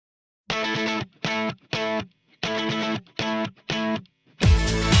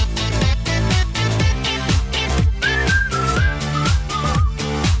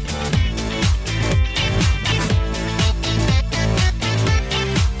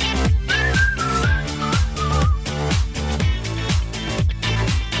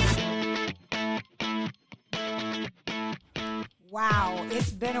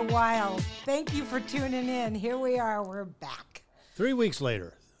been a while. Thank you for tuning in. Here we are. We're back. 3 weeks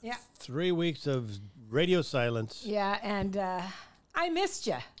later. Yeah. 3 weeks of radio silence. Yeah, and I missed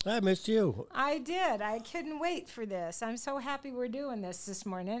you. I missed you. I did. I couldn't wait for this. I'm so happy we're doing this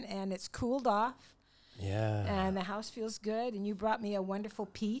morning, and it's cooled off. Yeah. And the house feels good, and you brought me a wonderful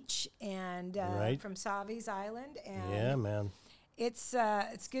peach and Right. from Savi's Island. And Yeah, man.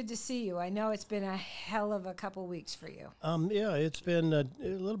 it's good to see you. I know it's been a hell of a couple weeks for you. Yeah, it's been a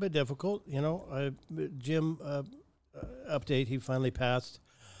little bit difficult. You know, Jim, update, he finally passed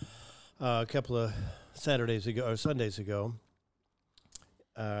a couple of Sundays ago.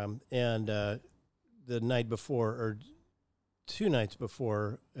 And the night before, or 2 nights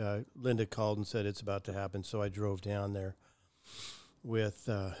before, Linda called and said it's about to happen. So I drove down there with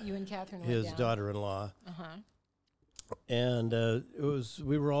You and Catherine his went down. daughter-in-law. Uh-huh. And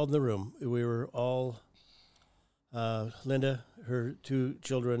we were all in the room. We were all, Linda, her 2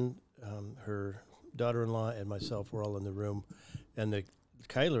 children, her daughter-in-law, and myself were all in the room. And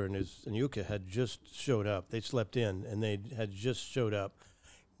Kyler and Yuka had just showed up. They slept in, and they had just showed up.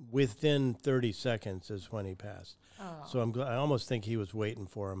 Within 30 seconds is when he passed. Oh. So I almost think he was waiting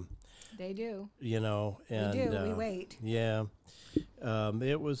for him. They do. You know, and We do. We wait. Yeah.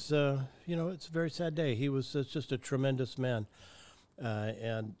 It was, it's a very sad day. He was just a tremendous man.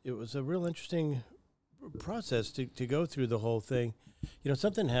 And it was a real interesting process to go through the whole thing. You know,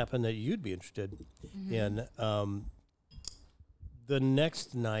 something happened that you'd be interested in. The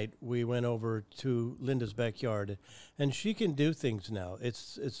next night, we went over to Linda's backyard, and she can do things now.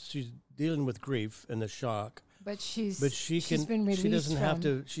 She's dealing with grief and the shock. But she's Been she released. She doesn't have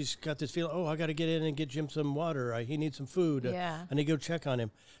to. She's got this feeling. Oh, I got to get in and get Jim some water. He needs some food. Yeah. I need to go check on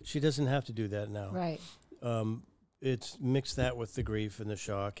him. She doesn't have to do that now. Right. It's mixed that with the grief and the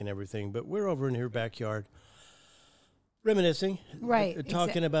shock and everything. But we're over in her backyard, reminiscing. Right.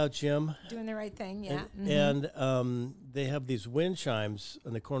 Talking about Jim. Doing the right thing. Yeah. And they have these wind chimes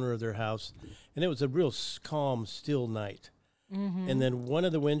on the corner of their house, and it was a real calm, still night. And then one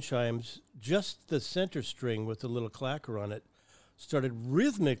of the wind chimes, just the center string with the little clacker on it, started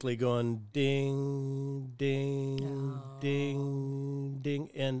rhythmically going ding, ding, ding, ding.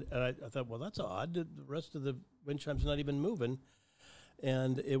 And I thought, well, that's odd. The rest of the wind chime's not even moving.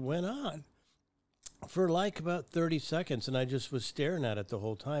 And it went on for like about 30 seconds, and I just was staring at it the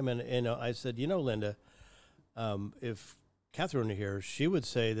whole time. And I said, Linda, if Catherine were here, she would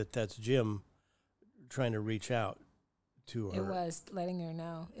say that that's Jim trying to reach out to her. It was letting her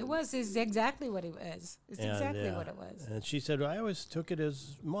know. Is exactly what it was. It's exactly what it was. And she said, I always took it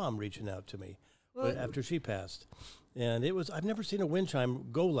as Mom reaching out to me after she passed. And I've never seen a wind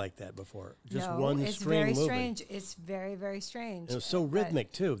chime go like that before. Just one string moving. It's very strange. It's very, very strange. And it was so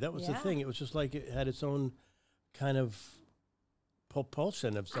rhythmic, too. That was the thing. It was just like it had its own kind of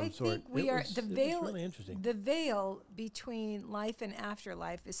propulsion of some sort. I think it was really interesting. The veil between life and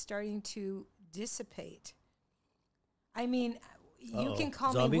afterlife is starting to dissipate. I mean, you can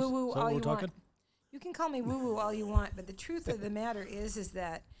call me woo-woo all you want. You can call me woo-woo all you want, but the truth of the matter is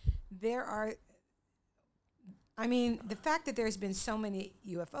that there are, the fact that there's been so many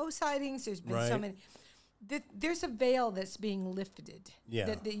UFO sightings, there's been so many, there's a veil that's being lifted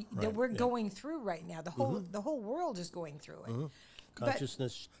that we're going through right now. The whole world is going through it.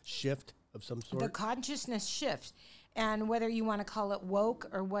 Consciousness shift of some sort. The consciousness shift. And whether you want to call it woke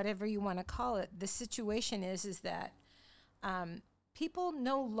or whatever you want to call it, the situation is that people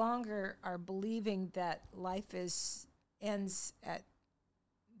no longer are believing that life ends at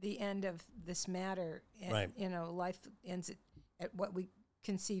the end of this matter. And, life ends at what we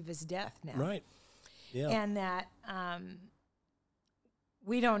conceive as death now. Right. Yeah. And that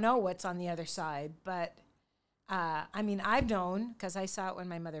we don't know what's on the other side. But, I've known because I saw it when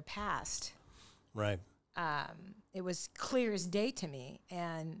my mother passed. Right. It was clear as day to me,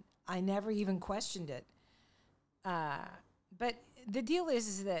 and I never even questioned it. But the deal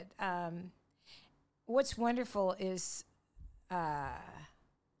is that what's wonderful is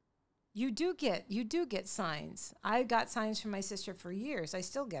you do get signs. I got signs from my sister for years. I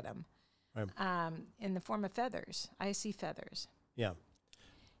still get them in the form of feathers. I see feathers. Yeah.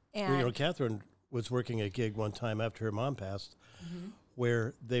 And Catherine was working a gig one time after her mom passed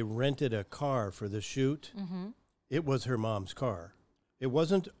where they rented a car for the shoot. It was her mom's car. It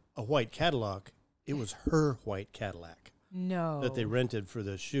wasn't a white Cadillac. It was her white Cadillac. No. That they rented for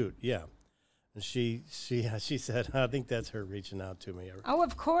the shoot, yeah. And she said, I think that's her reaching out to me. Oh,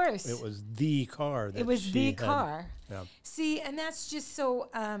 of course. It was the car that It was she the had. car. Yeah. See, and that's just so,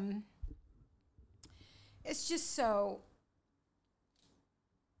 it's just so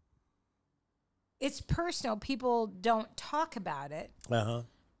it's personal. People don't talk about it. Uh-huh.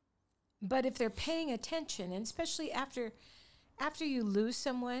 But if they're paying attention, and especially after you lose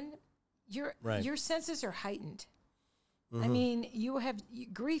someone, your senses are heightened. I mean,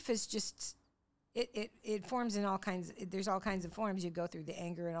 grief is just it forms in all kinds. There's all kinds of forms. You go through the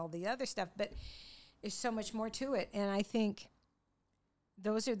anger and all the other stuff, but there's so much more to it. And I think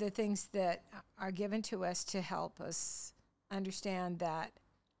those are the things that are given to us to help us understand that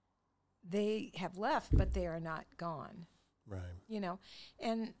they have left, but they are not gone. Right.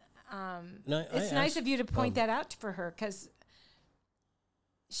 And I it's nice of you to point that out for her, because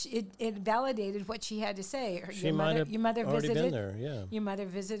it validated what she had to say. She might have your mother already visited. been there, yeah. Your mother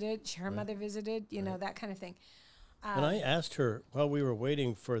visited. Her mother visited. That kind of thing. And I asked her while we were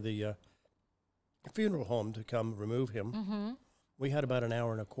waiting for the funeral home to come remove him. Mm-hmm. We had about an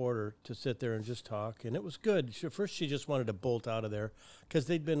hour and a quarter to sit there and just talk, and it was good. First, she just wanted to bolt out of there because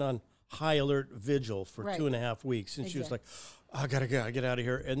they'd been on high alert vigil for 2.5 weeks, and she was like, "I gotta get out of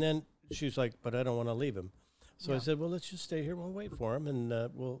here." And then she was like, "But I don't want to leave him." So I said, "Well, let's just stay here. We'll wait for him,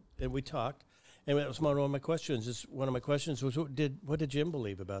 and we talked." And that was one of my questions. One of my questions was, what did Jim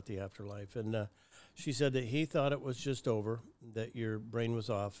believe about the afterlife? And she said that he thought it was just over, that your brain was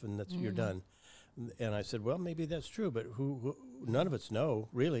off, and that you're done. And I said, well, maybe that's true, but who none of us know,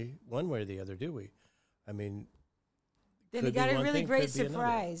 really, one way or the other, do we? I mean, then he got a really great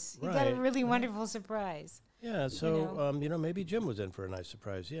surprise. He got a really wonderful surprise. Yeah, so, maybe Jim was in for a nice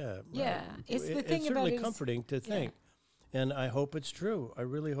surprise, yeah. Yeah, it's the thing it's about certainly comforting to think. And I hope it's true. I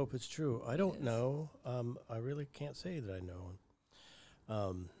really hope it's true. I don't know. I really can't say that I know.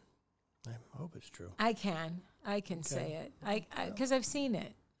 I hope it's true. I can say it. Because I've seen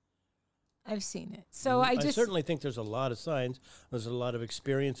it. So I certainly think there's a lot of signs. There's a lot of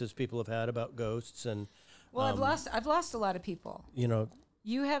experiences people have had about ghosts, and I've lost a lot of people.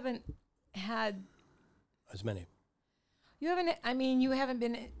 You haven't had as many. You haven't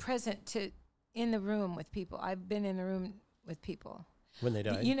been present in the room with people. I've been in the room with people when they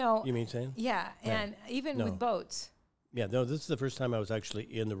died. You mean saying? Yeah, and even with boats. Yeah, no, this is the first time I was actually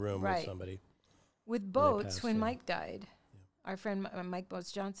in the room with somebody. With boats, when Mike died, our friend Mike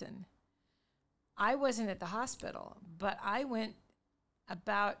Boats Johnson, I wasn't at the hospital, but I went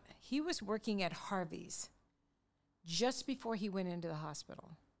he was working at Harvey's just before he went into the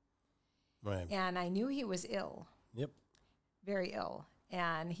hospital. Right. And I knew he was ill. Yep. Very ill.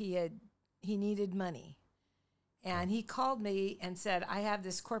 And he needed money. And he called me and said, I have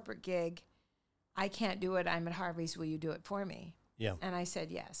this corporate gig. I can't do it. I'm at Harvey's. Will you do it for me? Yeah. And I said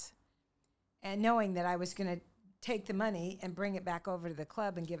yes. And knowing that I was going to take the money and bring it back over to the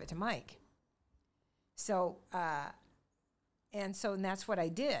club and give it to Mike. So, and that's what I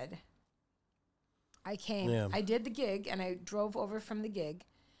did. I came, I did the gig, and I drove over from the gig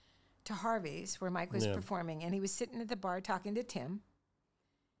to Harvey's where Mike was performing, and he was sitting at the bar talking to Tim.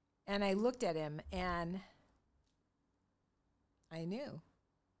 And I looked at him, and I knew.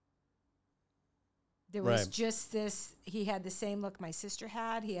 There was just this, he had the same look my sister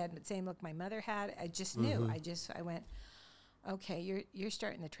had. He had the same look my mother had. I just knew. I went, okay, you're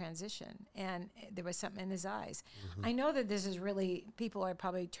starting the transition. And there was something in his eyes. I know that this is really, people are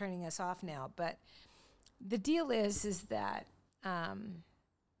probably turning us off now, but the deal is that,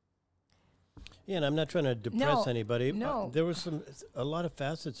 yeah, and I'm not trying to depress anybody. No. There was a lot of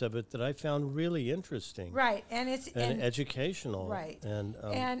facets of it that I found really interesting. Right, and it's and educational. Right, and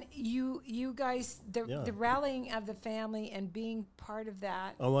you guys, the rallying of the family and being part of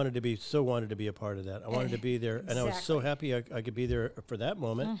that. I wanted to be a part of that. I wanted to be there, and I was so happy I could be there for that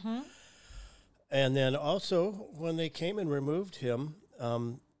moment. And then also when they came and removed him,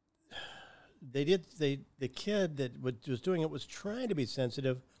 the kid that was doing it was trying to be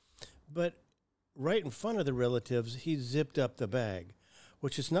sensitive, but right in front of the relatives, he zipped up the bag,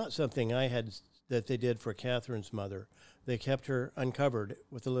 which is not something that they did for Catherine's mother. They kept her uncovered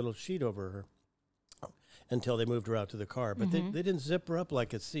with a little sheet over her until they moved her out to the car. But they didn't zip her up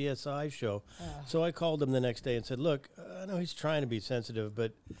like a CSI show. So I called him the next day and said, look, I know he's trying to be sensitive,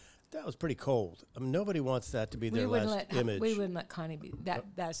 but that was pretty cold. I mean, nobody wants that to be their last image. We wouldn't let Connie be that.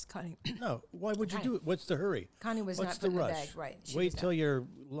 That's Connie. No, why would you do it? What's the hurry? Connie was What's not putting the bag right. Wait till you're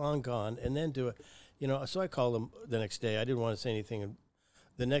long gone and then do it. So I called him the next day. I didn't want to say anything. And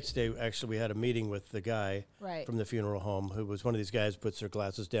the next day, actually, we had a meeting with the guy from the funeral home, who was one of these guys who puts their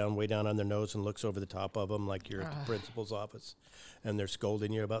glasses down way down on their nose and looks over the top of them like you're at the principal's office, and they're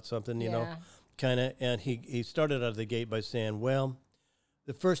scolding you about something, you know, kind of. And he started out of the gate by saying, well,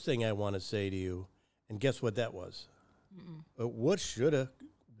 the first thing I want to say to you, and guess what that was? What should have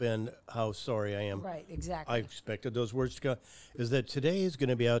been how sorry I am. Right, exactly. I expected those words to go. Is that today is going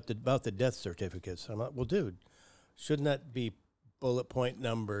to be about the death certificates? I'm like, well, dude, shouldn't that be bullet point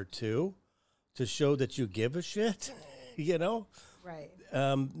number 2 to show that you give a shit? You know? Right.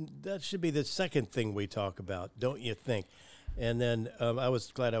 That should be the second thing we talk about, don't you think? And then I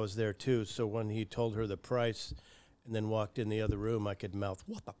was glad I was there, too. So when he told her the price and then walked in the other room, I could mouth,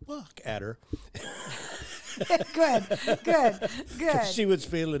 what the fuck, at her. Good. She was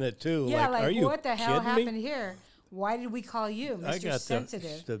feeling it, too. Yeah, like, are you what the hell kidding happened me? here? Why did we call you, Mr. I got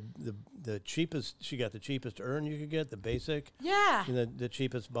Sensitive? the cheapest. She got the cheapest urn you could get, the basic. Yeah. And the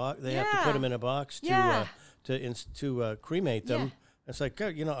cheapest box. They have to Yeah. put them in a box to cremate them. Yeah. It's like,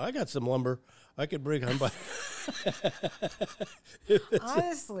 you know, I got some lumber. I could bring on by.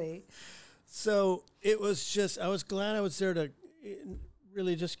 Honestly. So it was just, I was glad I was there to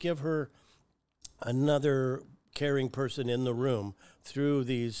really just give her another caring person in the room through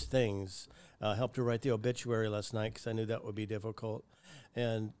these things. Helped her write the obituary last night because I knew that would be difficult.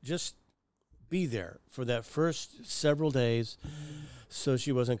 And just be there for that first several days so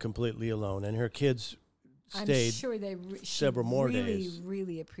she wasn't completely alone. And her kids stayed I'm sure several more days.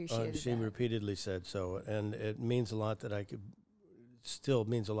 Really appreciated She that. repeatedly said so. And it means a lot that still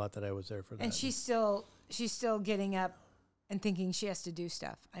means a lot that I was there for that. And she's still getting up and thinking she has to do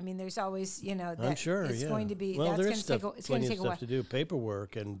stuff. I mean, there's always, you know, that I'm sure, it's going to be, well, that's there's going to take, it's going to take a while. to do,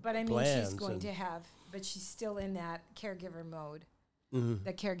 paperwork and But I mean, plans she's going to have, but she's still in that caregiver mode, Mhm.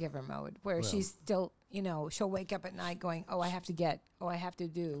 the caregiver mode, where she's still, you know, she'll wake up at night going, oh, I have to get, oh, I have to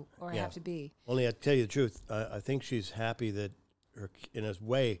do, or I have to be. Only I tell you the truth, I think she's happy that in a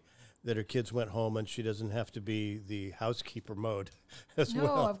way, that her kids went home and she doesn't have to be the housekeeper mode as No,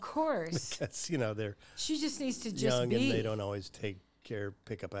 well. of course. Because, you know, they're She just needs to just young be. and they don't always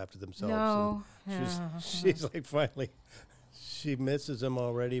pick up after themselves. No. And she's like, finally, she misses them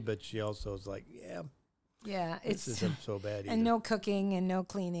already, but she also is like, Yeah, this isn't so bad either. and no cooking and no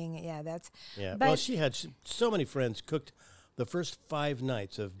cleaning. Yeah, that's. Yeah, But well, she had so many friends cooked the first 5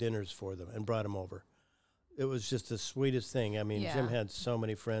 nights of dinners for them and brought them over. It was just the sweetest thing. I mean, Yeah. Jim had so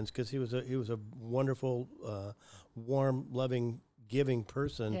many friends because he was a wonderful, warm, loving, giving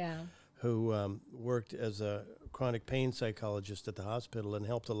person who worked as a chronic pain psychologist at the hospital and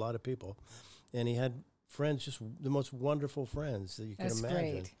helped a lot of people. And he had friends, just the most wonderful friends that you can That's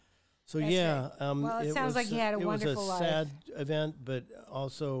imagine. great. So That's yeah, Well, it sounds like he had a wonderful It was a life. sad event, but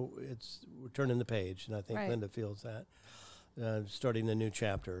also we're turning the page, and I think Right. Linda feels that. Starting the new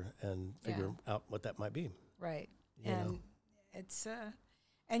chapter and figure out what that might be. Right. You And know. it's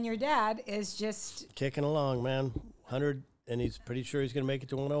and your dad is just Kicking along, man. 100, and he's pretty sure he's going to make it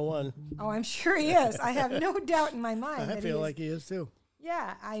to 101. oh, I'm sure he is. I have no doubt in my mind I that feel he is. like he is too.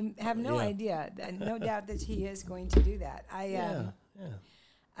 Yeah, I have no Yeah. idea. No doubt that he is going to do that. Yeah.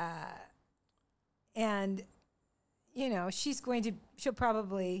 And you know, she'll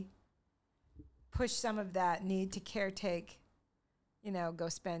probably push some of that need to caretake, you know, go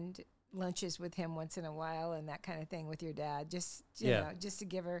spend lunches with him once in a while and that kind of thing with your dad, just you know, just to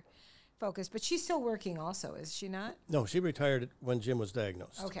give her focus. But she's still working also, is she not? No, she retired when Jim was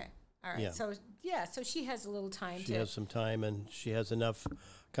diagnosed. Okay. All right. Yeah. So she has a little time She has some time, and she has enough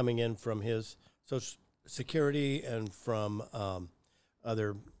coming in from his Social Security and from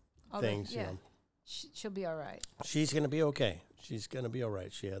other things. yeah. You know. She'll be all right. She's going to be okay. She's going to be all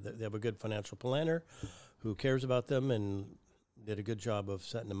right. They have a good financial planner who cares about them and did a good job of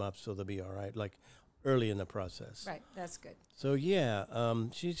setting them up so they'll be all right, like early in the process. Right. That's good. So,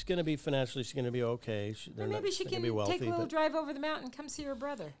 she's going to be financially, she's going to be okay. Or maybe she can be wealthy, take a little drive over the mountain and come see her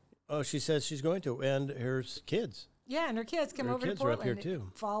brother. Oh, she says she's going to, and her kids. Yeah, and her kids come Her over kids to are up Portland. here,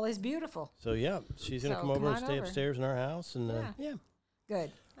 too. Fall is beautiful. So, she's going to So come over come and on stay over. upstairs in our house. And,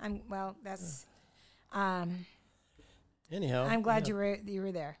 Good. That's... Anyhow. I'm glad you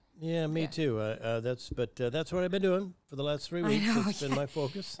were there. Yeah, me too. That's what I've been doing for the last 3 weeks. know, It's been my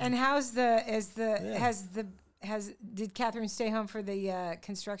focus. And did Catherine stay home for the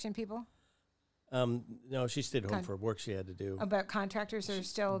construction people? No, she stayed home for work she had to do. About contractors are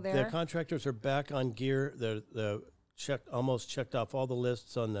still there? The contractors are back on gear. They're almost checked off all the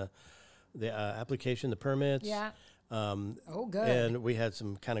lists on the application, the permits. Yeah. Good. And we had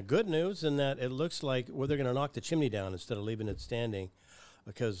some kind of good news in that it looks like they're going to knock the chimney down instead of leaving it standing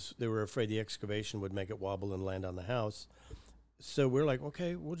because they were afraid the excavation would make it wobble and land on the house. So we're like,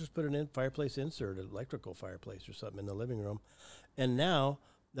 okay, we'll just put an fireplace insert, an electrical fireplace or something in the living room. And now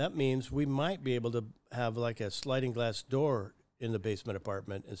that means we might be able to have like a sliding glass door in the basement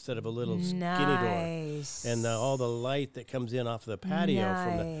apartment instead of a little skinny door. And all the light that comes in off of the patio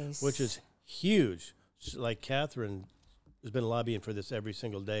from which is huge. Like Catherine has been lobbying for this every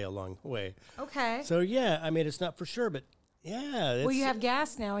single day along the way. Okay. So yeah, I mean, it's not for sure, but yeah. Well, you have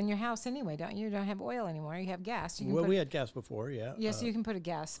gas now in your house anyway, don't you? You don't have oil anymore. You have gas. You can well, we had gas before, yeah. Yes, you can put a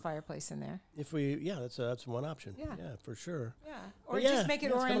gas fireplace in there. If we, yeah, that's one option. Yeah. Yeah, for sure. Yeah. Or But just make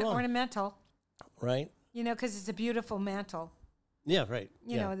it ornamental, Right. because it's a beautiful mantle. Yeah, right.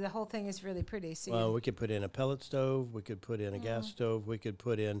 You know, the whole thing is really pretty. So well, we could put in a pellet stove. We could put in a gas stove. We could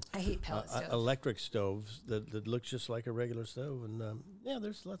put in I hate pellet stoves. electric stoves that look just like a regular stove. And yeah,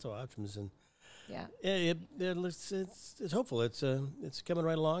 there's lots of options. And yeah, it's hopeful. It's coming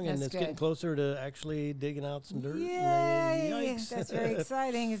right along, and it's getting closer to actually digging out some dirt. Yay! Yikes. That's very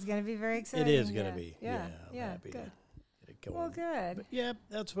exciting. It's going to be very exciting. It is going to be. Yeah. I'm happy Good. to get it going. Well, good. But yeah,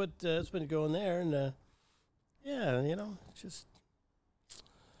 that's what's been going there, and yeah, just.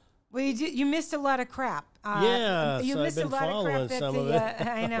 Well, you missed a lot of crap. You so missed I've been a lot of crap. some of it.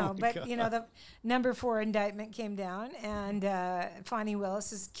 I know, Oh, but God. the number 4 indictment came down, and Fonnie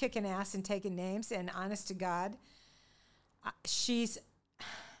Willis is kicking ass and taking names. And honest to God,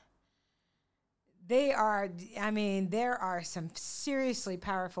 there are some seriously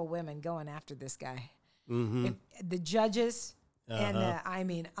powerful women going after this guy. Mm-hmm. The judges.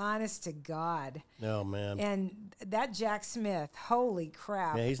 And honest to God. Oh, man. And that Jack Smith, holy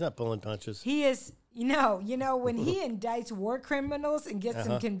crap. Yeah, he's not pulling punches. He is, when he indicts war criminals and gets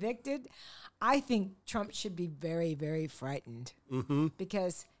them convicted, I think Trump should be very, very frightened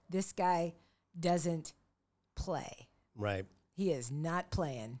because this guy doesn't play. Right. He is not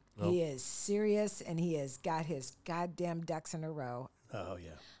playing. Nope. He is serious, and he has got his goddamn ducks in a row. Oh,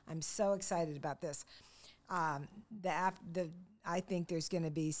 yeah. I'm so excited about this. I think there's going to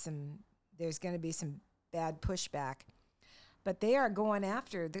be some bad pushback, but they are going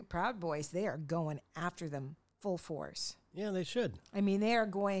after the Proud Boys. They are going after them full force. Yeah, they should. They are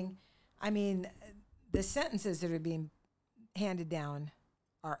going. The sentences that are being handed down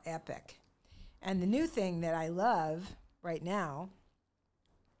are epic, and the new thing that I love right now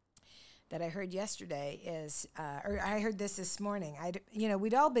that I heard yesterday is, or I heard this morning.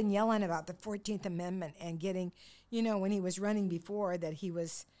 We'd all been yelling about the 14th Amendment and getting, when he was running before that he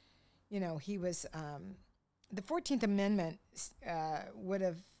was, the 14th Amendment would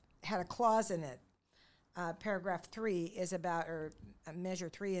have had a clause in it. Paragraph 3 is about, or measure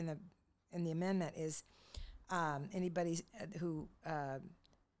 3 in the amendment is anybody who,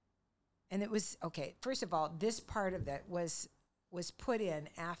 and it was, okay, first of all, this part of that was put in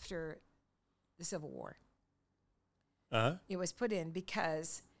after the Civil War. Uh-huh. It was put in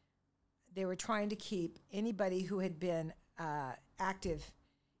because they were trying to keep anybody who had been active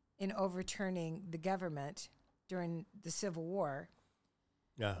in overturning the government during the Civil War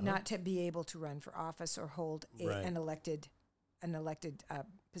not to be able to run for office or hold an elected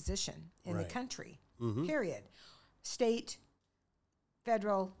position in the country. Mm-hmm. Period. State,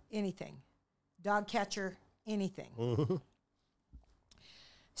 federal, anything. Dog catcher, anything. Mm-hmm.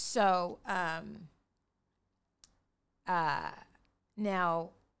 So now,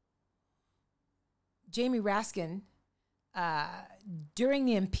 Jamie Raskin, during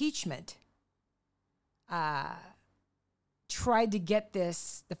the impeachment, tried to get the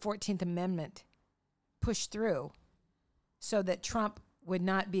 14th Amendment pushed through so that Trump would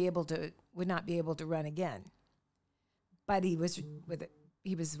not be able to run again. But he was with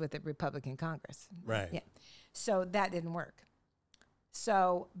the Republican Congress. Right. Yeah. So that didn't work.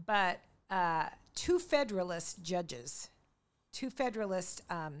 So, but 2 Federalist judges, 2 Federalist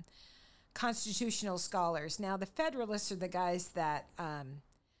constitutional scholars. Now, the Federalists are the guys that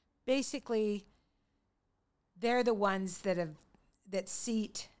basically they're the ones that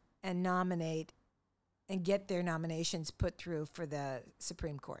seat and nominate and get their nominations put through for the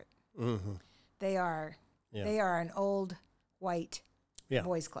Supreme Court. Mm-hmm. They are an old white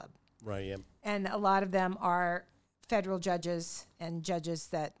boys club. Right. Yeah. And a lot of them are federal judges and judges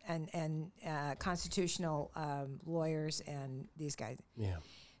that and constitutional lawyers and these guys. Yeah.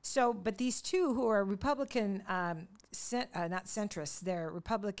 So, but these 2 who are Republican, not centrists, they're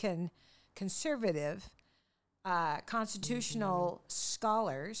Republican conservative constitutional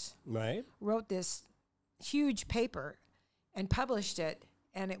scholars. Right. Wrote this huge paper and published it,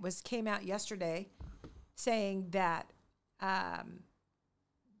 and it came out yesterday, saying that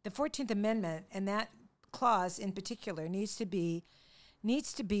the 14th Amendment and that clause in particular needs to be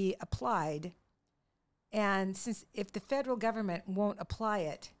applied, and if the federal government won't apply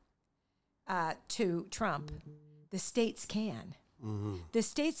it to Trump, the states can. Mm-hmm. The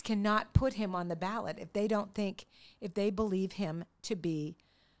states cannot put him on the ballot if they believe him to be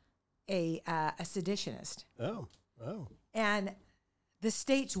a seditionist. Oh. And the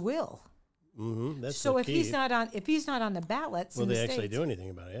states will. That's So the if key. he's not on the ballots, Will in the they actually states, do anything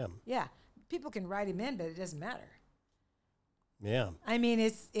about it? Yeah. Yeah, people can write him in, but it doesn't matter. Yeah. I mean,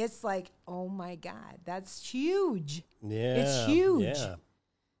 it's like, oh my God, that's huge. Yeah. It's huge. Yeah.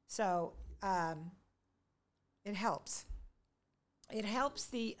 So it helps. It helps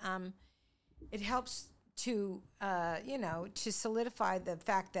it helps to to solidify the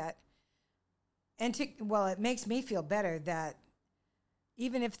fact that, it makes me feel better that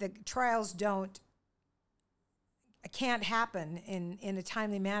even if the trials can't happen in a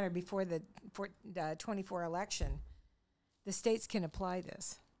timely manner before the 24 election, the states can apply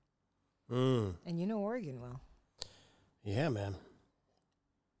this. And Oregon will. Yeah, man.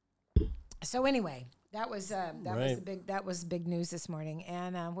 So anyway, that was Right. that was big news this morning.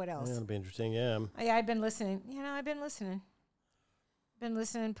 And what else? Yeah, it'll be interesting. Yeah. I've been listening. Been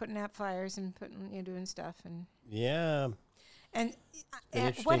listening, putting out fires and doing stuff Yeah. and Been what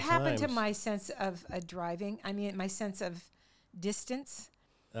interesting happened to times. my sense of driving? I mean, my sense of distance.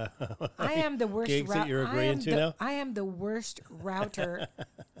 I am the worst. Gigs that you're agreeing to now? I am the worst router.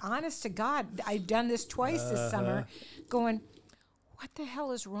 Honest to God, I've done this twice this summer. Going, what the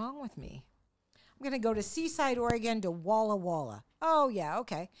hell is wrong with me? I'm going to go to Seaside, Oregon to Walla Walla. Oh, yeah,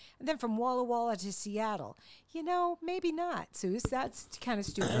 okay. And then from Walla Walla to Seattle. Maybe not, Seuss. That's kind of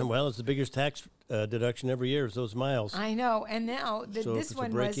stupid. Well, it's the biggest tax deduction every year is those miles. I know. And now So this it's one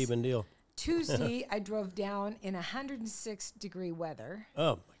a was break-even deal. Tuesday. I drove down in 106-degree weather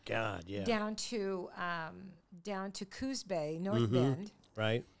Oh my God! Yeah. down to Coos Bay, North Bend.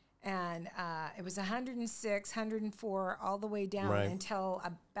 Right. And it was 106, 104 all the way down Right. until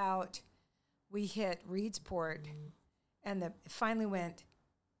about we hit Reedsport, and it finally went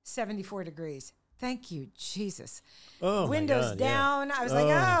 74 degrees. Thank you, Jesus. Oh Windows my God, down. Yeah. I was like,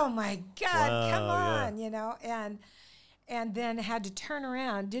 oh my God, come Wow, on, and then had to turn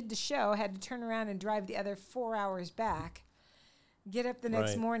around, did the show, had to turn around and drive the other 4 hours back, get up the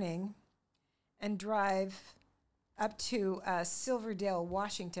next Right. morning, and drive up to Silverdale,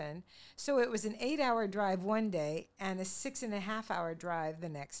 Washington. So it was an 8-hour drive one day and a 6.5-hour drive the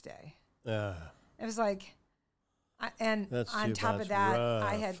next day. It was like, and on top of that,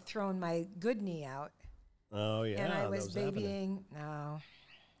 I had thrown my good knee out. Oh yeah. And I that was happening. babying. No,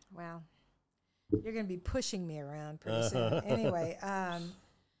 well, you're going to be pushing me around pretty soon. Anyway,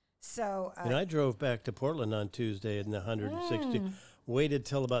 so. And I drove back to Portland on Tuesday in the 160. Waited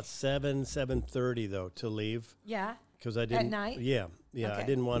till about 7:30 though to leave. Yeah. Because I didn't. At night? Yeah. I Okay.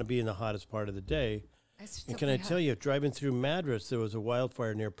 didn't want to be in the hottest part of the day. That's And so can I hot. tell you, driving through Madras, there was a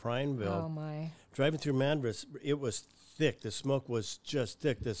wildfire near Prineville. Oh my. Driving through Madras, it was thick. The smoke was just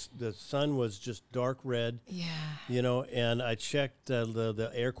thick. The sun was just dark red. Yeah. And I checked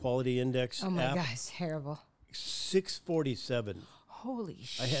the air quality index Oh my app. God, it's terrible. 647. Holy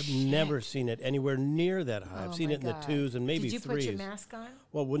shit. I have never seen it anywhere near that high. Oh I've seen my it in the God. twos and maybe Did you threes. put your mask on?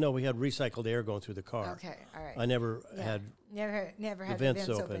 Well, no, we had recycled air going through the car. Okay, all right. I never Yeah. had. Never had vents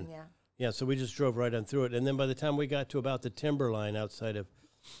the vents open. open. Yeah. Yeah, so we just drove right on through it. And then by the time we got to about the timberline outside of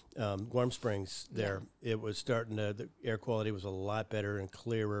Warm Springs there, it was starting to, the air quality was a lot better and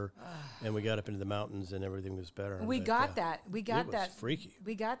clearer. And we got up into the mountains and everything was better. We But, got that. We got it was that. freaky.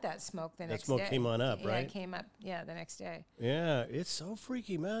 We got that smoke the next smoke day. came on up, Yeah, right? it came up. Yeah, the next day. Yeah, it's so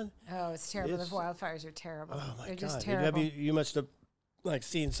freaky, man. Oh, it's terrible. It's- the wildfires are terrible. Oh, my They're God. just Have terrible. you must have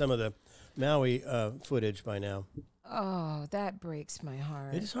seen some of the Maui footage by now. Oh, that breaks my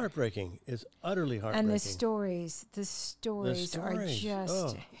heart. It is heartbreaking. It's utterly heartbreaking. And the stories are just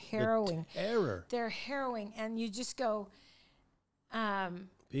the harrowing. terror. They're harrowing, and you just go.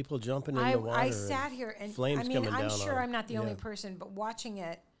 People jumping in I the water. I sat here and flames I mean coming I'm down sure on 'em. I'm not the only Yeah. person, but watching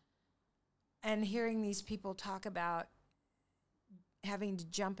it and hearing these people talk about having to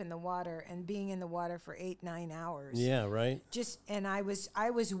jump in the water and being in the water for 8-9 hours. Yeah, right. And I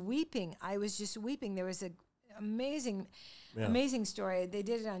was weeping. I was just weeping. There was a amazing story. They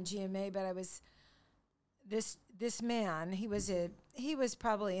did it on GMA, but I was this man. He was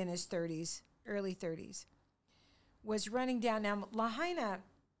probably in his 30s, early 30s. Was running down now Lahaina.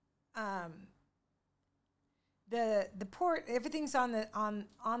 The port, everything's on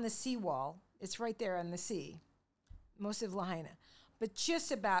the seawall. It's right there on the sea. Most of Lahaina, but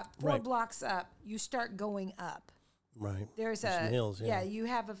just about 4 Right. blocks up, you start going up. Right. There's some hills. Yeah. you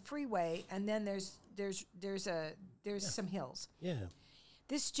have a freeway, and then there's some hills. Yeah.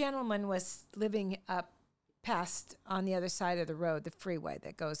 This gentleman was living up past on the other side of the road, the freeway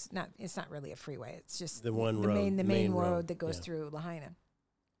that goes it's not really a freeway, it's just The one the road, main the main road road, that goes yeah. through Lahaina.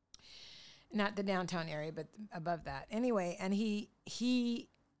 Not the downtown area, but above that. Anyway, and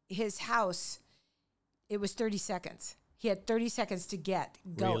his house, it was 30 seconds. He had 30 seconds to get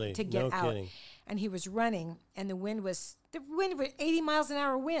Really? to get No out. kidding. And he was running, and the wind was 80 miles an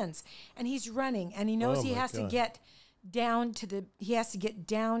hour winds, and he's running, and he knows Oh he my has to God. get down to the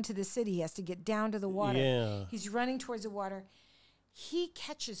city. He has to get down to the water. Yeah. He's running towards the water. He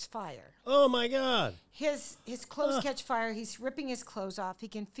catches fire. Oh my God. His clothes catch fire. He's ripping his clothes off. He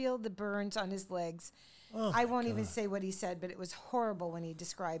can feel the burns on his legs. Oh I my won't even God. say what he said, but it was horrible when he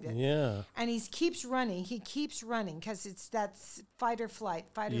described it. Yeah. And he keeps running. He keeps running because that's fight or flight,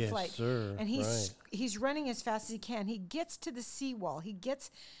 fight or Yes, flight. sir. And Right. he's running as fast as he can. He gets to the seawall.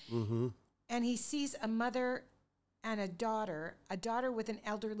 Mm-hmm. And he sees a mother and a daughter with an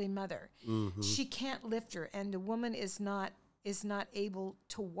elderly mother. Mm-hmm. She can't lift her, and the woman is not able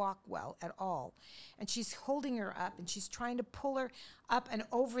to walk well at all. And she's holding her up, and she's trying to pull her up and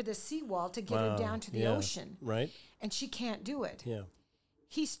over the seawall to get her Wow. down to the Yeah. ocean. Right. And she can't do it. Yeah.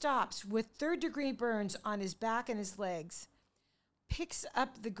 He stops with third-degree burns on his back and his legs, picks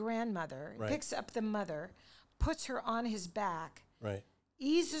up the grandmother, Right. picks up the mother, puts her on his back, Right.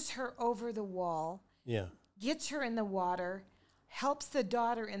 eases her over the wall, Yeah. gets her in the water, helps the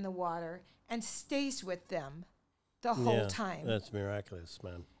daughter in the water, and stays with them the whole Yeah. time That's miraculous,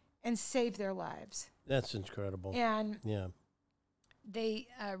 man. and save their lives. That's incredible. And Yeah. they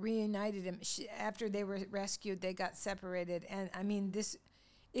reunited him. After they were rescued, they got separated. And I mean,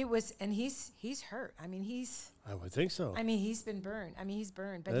 and he's hurt. I mean, I would think so. he's been burned. I mean, he's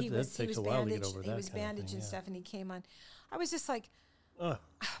burned. But That he was takes a while to get bandaged. over He that was kind of bandaged thing, and yeah. stuff, and he came on. I was just like, Oh,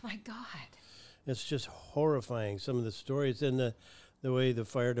 oh my God. it's just horrifying. Some of the stories and the way the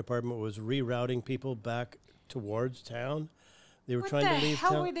fire department was rerouting people back towards town. They were What trying the to leave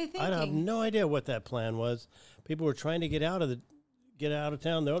hell town. were they I have thinking? no idea what that plan was. People were trying to get out of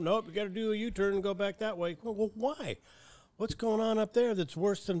town. Nope, you got to do a U-turn and go back that way. Well, why? What's going on up there that's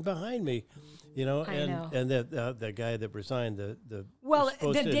worse than behind me? You know, I and know. and the guy that resigned, the Well, was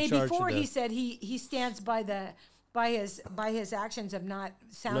supposed the to day in charge of before, the- he said he stands by his actions of not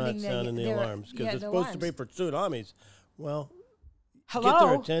sounding not sounding the alarms because it's supposed to be for tsunamis. Well, get their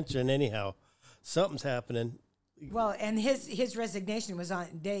hello. attention anyhow. Something's happening. Well, and his resignation was on.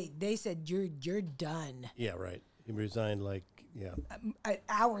 They said you're done Yeah, right. He resigned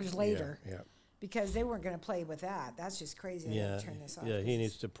hours later Yeah, because they weren't going to play with that. That's just crazy. They yeah, gotta turn this off. yeah. This He is-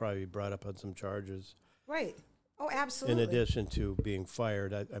 needs to probably be brought up on some charges right. Oh, in absolutely. addition to being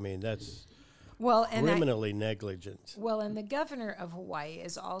fired. I mean, that's Well, and criminally negligent. and the governor of Hawaii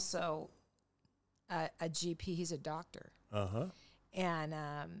is also a GP. He's a doctor.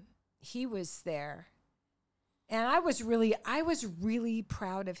 And he was there, and I was really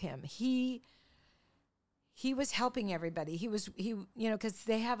proud of him. He was helping everybody. Because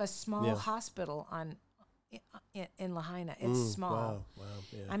they have a small Yeah. hospital in Lahaina. It's small. Wow.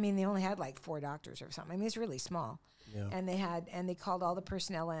 Yeah. I mean, they only had like 4 doctors or something. I mean, it's really small. Yeah. And they called all the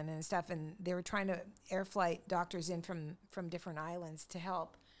personnel in and stuff, and they were trying to air flight doctors in from different islands to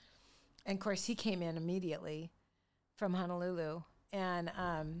help. And of course, he came in immediately from Honolulu, and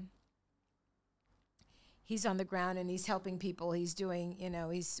he's on the ground and he's helping people. He's doing,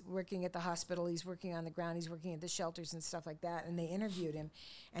 he's working at the hospital, he's working on the ground, he's working at the shelters and stuff like that. And they interviewed him,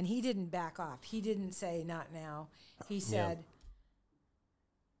 and he didn't back off. He didn't say, not now. He said,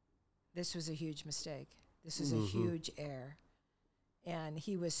 this was a huge mistake. This is a huge error. And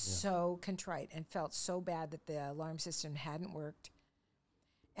he was so contrite and felt so bad that the alarm system hadn't worked.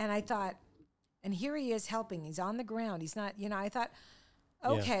 And I thought, and here he is helping. He's on the ground. He's not, I thought,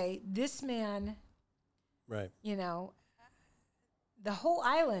 okay, this man, Right. the whole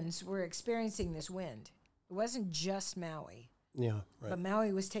islands were experiencing this wind. It wasn't just Maui, Yeah. Right. but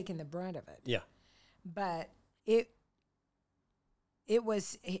Maui was taking the brunt of it. Yeah. But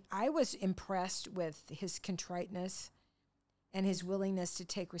I was impressed with his contriteness and his willingness to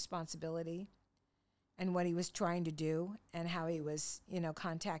take responsibility and what he was trying to do and how he was,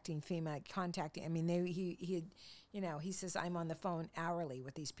 contacting FEMA, I mean, he says, I'm on the phone hourly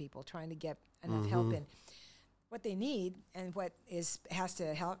with these people trying to get enough help in. What they need and what has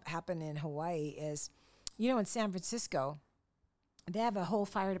to happen in Hawaii is, in San Francisco, they have a whole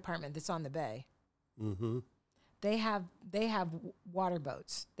fire department that's on the bay. Mm-hmm. They have water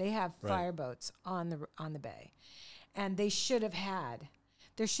boats. They have fire boats on the bay, and there should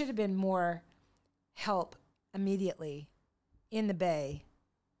have been more help immediately in the bay.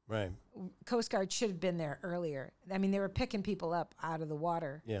 Right. Coast Guard should have been there earlier. I mean, they were picking people up out of the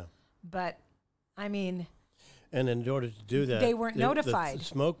water. Yeah. But I mean, and in order to do that, They weren't notified. The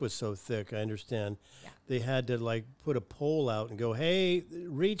smoke was so thick. I understand. Yeah. They had to put a pole out and go, "Hey,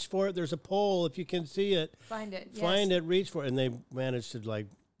 reach for it. There's a pole if you can see it. find it. Find it. Reach for it." And they managed to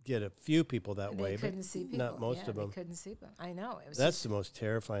get a few people that way, They but couldn't see people. not most of them. They couldn't see them. I know. It was That's just, the most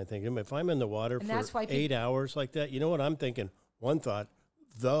terrifying thing. I mean, if I'm in the water And for that's why 8 hours like that, you know what I'm thinking? One thought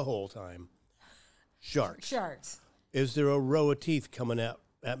the whole time: sharks. sharks. Is there a row of teeth coming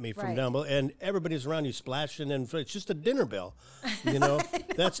at me from Right. down below? And everybody's around you splashing, and it's just a dinner bell. You know,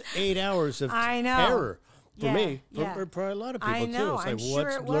 that's 8 hours of I know. terror for Yeah, me, yeah. for probably a lot of people I too. know, It's I'm like sure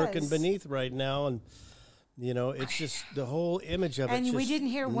what's it lurking was. beneath right now, and you know, it's just the whole image of it. And we just didn't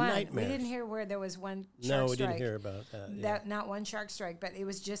hear one. nightmares. We didn't hear where there was one shark No, we strike. didn't hear about that. Yeah, That not one shark strike, but it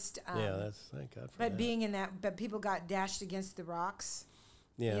was just. yeah, that's thank God for But that. being in that, but people got dashed against the rocks.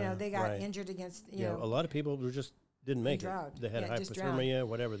 Yeah, You know, they got right. injured against. You Yeah, know, a lot of people were just didn't make drowned. it. They had Yeah, just drowned. hypothermia,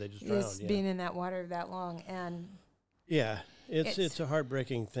 whatever. They just drowned. just Yeah. being in that water that long, and Yeah, It's- it's a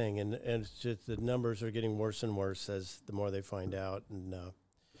heartbreaking thing, and it's just the numbers are getting worse and worse as the more they find out, and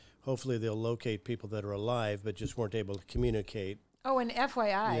hopefully they'll locate people that are alive but just weren't able to communicate. oh, and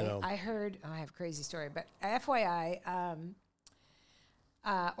FYI, You know. I heard. I have a crazy story, but FYI,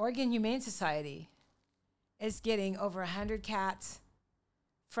 Oregon Humane Society is getting over 100 cats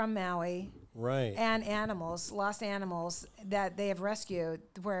from Maui Right. and animals, lost animals that they have rescued,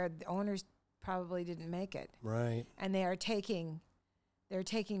 where the owners probably didn't make it, Right. and they're taking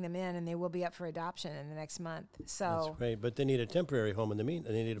them in, and they will be up for adoption in the next month. That's So great. But they need a temporary home in the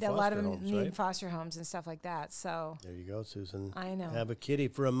meantime. They need a a foster lot of them homes, need right? foster homes and stuff like that. So There you go, Susan. I know. Have a kitty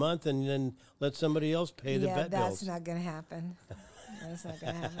for a month and then let somebody else pay the vet that's bills. not going to happen. That's not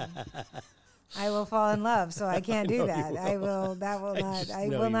going to happen. I will fall in love, so I can't do know you that. I will. That will I not. just I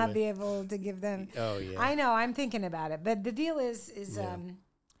know will you not will. be able to give them. Oh, yeah. I know. I'm thinking about it, but the deal is Yeah.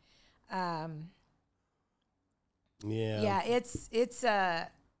 Yeah. yeah. It's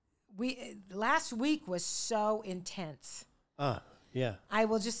we last week was so intense. Yeah. I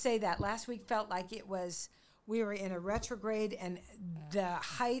will just say that last week felt like it was. We were in a retrograde, and the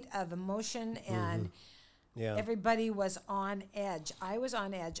height of emotion, and Yeah. everybody was on edge. I was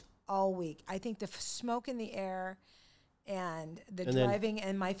on edge all week. I think the smoke in the air, and the And then- driving,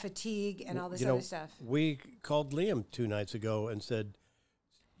 and my fatigue, and all this You know, other stuff. We called Liam 2 nights ago and said,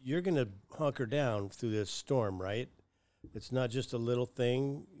 "You're going to hunker down through this storm, right? It's not just a little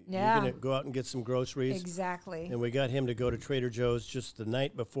thing. Yeah. You're going to go out and get some groceries." Exactly. And we got him to go to Trader Joe's just the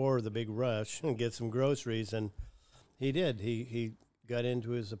night before the big rush and get some groceries, and he did. He got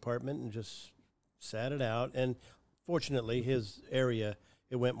into his apartment and just sat it out. And fortunately, his area,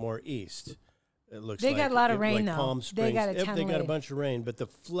 it went more east. It looks They like got a lot of rain, like though. Palm They Springs. got a If ton they of got a rain. bunch of rain, but the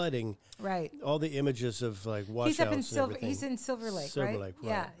flooding, Right. all the images of like washouts He's up in and Silver. everything. He's in Silver Lake, Silver right? Lake, right.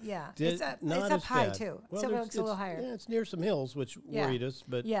 Yeah, yeah. Did It's up. not It's up as high bad. too. Well, Silver there's- Lake's a little it's- higher. Yeah, it's near some hills, which Yeah. worried us,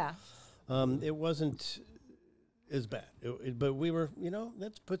 but Yeah. it wasn't as bad. But we were,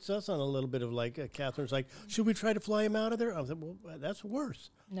 that puts us on a little bit of like, Catherine's like, should we try to fly him out of there? I was like, well, that's worse.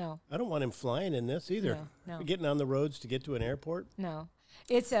 No. I don't want him flying in this either. No. Getting on the roads to get to an airport. No.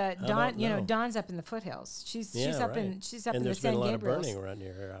 It's Dawn. about no? Dawn's up in the foothills. She's Yeah, up right. in And the there's San been a lot Gabriel's. of burning around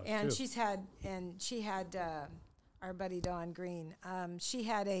near her house And too. she had our buddy Dawn Green. She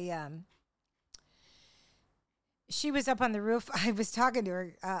had she was up on the roof. I was talking to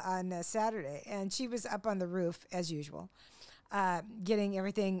her on Saturday, and she was up on the roof as usual, getting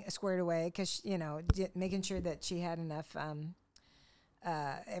everything squared away because making sure that she had enough.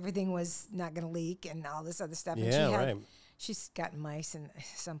 Everything was not going to leak and all this other stuff. And Yeah, right. She's got mice in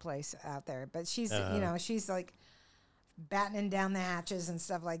someplace out there, but she's she's like battening down the hatches and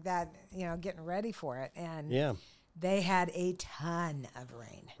stuff like that, getting ready for it. And Yeah. they had a ton of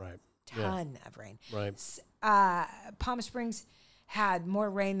rain. Right. Ton of rain. Right. Palm Springs had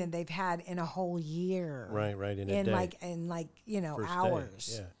more rain than they've had in a whole year. Right. In a In day. like First hours.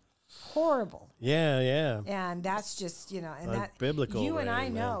 Day. Yeah. Horrible. Yeah. And that's just, and that Biblical you and I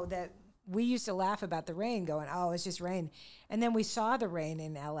rain, know that we used to laugh about the rain going, oh, it's just rain. And then we saw the rain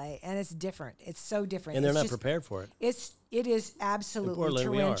in LA, and it's different. It's so different. And they're It's not just- prepared for it. It is absolutely Portland,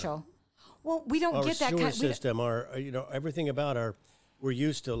 we are. torrential. Well, we don't Our get that sewer kind. system, everything about we're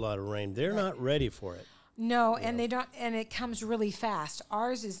used to a lot of rain. They're not ready for it. No, and they don't, and it comes really fast.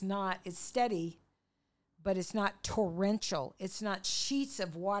 Ours is not. It's steady, but it's not torrential. It's not sheets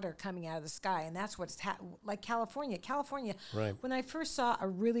of water coming out of the sky, and that's what's like California. California. Right. When I first saw a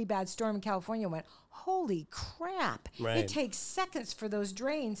really bad storm in California, I went, "Holy crap!" Right. It takes seconds for those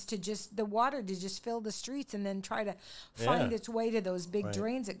drains to the water to just fill the streets and then try to find Yeah. its way to those big Right.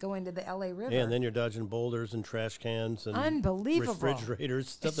 drains that go into the LA River. Yeah, and then you're dodging boulders and trash cans and Unbelievable. refrigerators,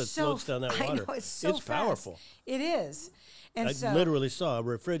 stuff that It's so floats down that I water. know, it's so fast. powerful. It is. And I so, literally saw a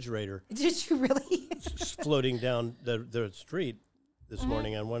refrigerator did you really? floating down the street this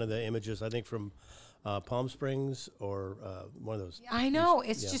morning on one of the images, I think from Palm Springs or one of those. I know.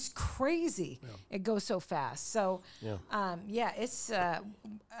 It's just crazy. Yeah. It goes so fast. So, it's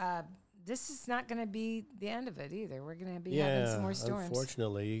this is not going to be the end of it either. We're going to be having some more storms.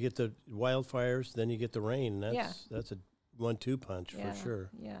 Unfortunately, you get the wildfires, then you get the rain. That's a 1-2 punch for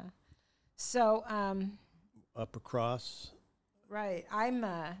sure. Yeah. So up across. Right. I'm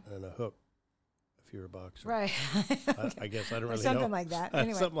and a hook if you're a boxer. Right. I guess I don't really something know. like that.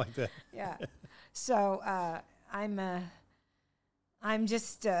 Anyway. Something like that. Yeah. So I'm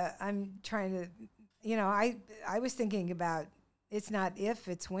trying to, I was thinking about it's not if,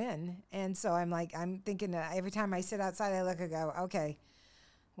 it's when. And so I'm thinking every time I sit outside, I look and go, okay,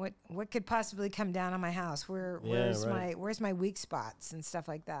 what could possibly come down on my house? Where's my weak spots and stuff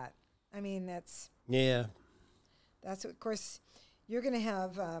like that? I mean, that's of course, you're going to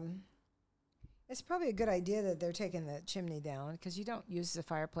have, it's probably a good idea that they're taking the chimney down because you don't use the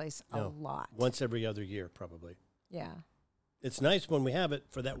fireplace a lot. Once every other year, probably. Yeah. It's nice when we have it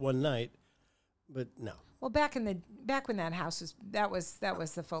for that one night, but no. Well, back when that house was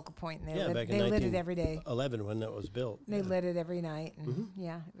the focal point, and they lit it every day. 11 when that was built. They lit it every night, and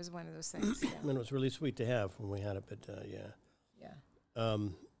it was one of those things. Yeah. And it was really sweet to have when we had it, but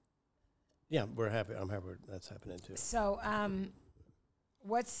we're happy. I'm happy that's happening too. So,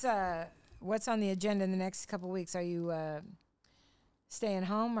 what's on the agenda in the next couple of weeks? Are you staying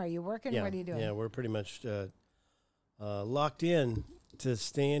home? Are you working? Yeah. What are you doing? Yeah, we're pretty much locked in to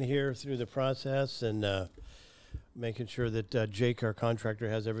staying here through the process and making sure that Jake, our contractor,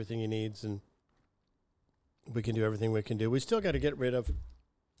 has everything he needs and we can do everything we can do. We still got to get rid of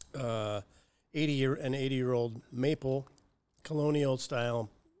an 80-year-old maple colonial style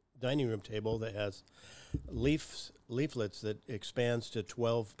dining room table that has leaflets that expands to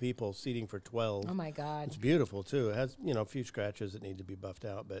 12 people, seating for 12. Oh my God. It's beautiful too. It has, a few scratches that need to be buffed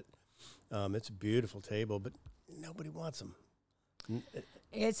out, but it's a beautiful table, but nobody wants them.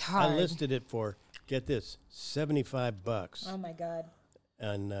 It's hard. I listed it for, get this, $75. Oh my God.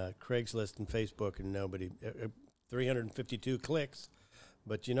 On Craigslist and Facebook, and nobody, 352 clicks,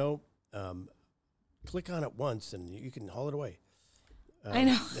 but click on it once and you can haul it away. I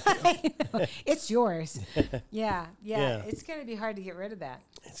know. It's yours. Yeah. It's going to be hard to get rid of that.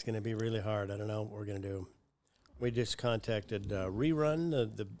 It's going to be really hard. I don't know what we're going to do. We just contacted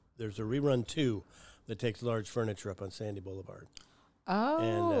Rerun. There's a Rerun 2 that takes large furniture up on Sandy Boulevard. Oh,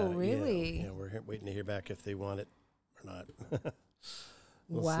 and, really? Yeah, we're waiting to hear back if they want it or not.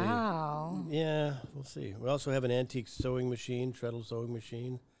 Wow. See. Yeah, we'll see. We also have an antique sewing machine, treadle sewing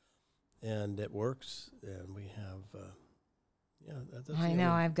machine, and it works. And we have... that's I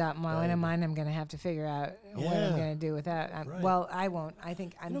know. I've got one of mine. I'm going to have to figure out what I'm going to do with that. Right. Well, I won't. I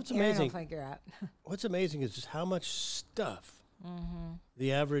think I'm going to figure out. What's amazing is just how much stuff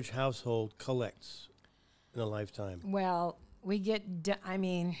the average household collects in a lifetime. Well, we get,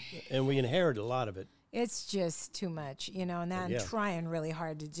 and we inherit a lot of it. It's just too much, and I'm trying really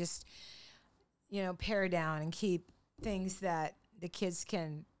hard to just, pare down and keep things that the kids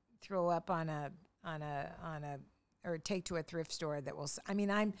can throw up on a or take to a thrift store that will.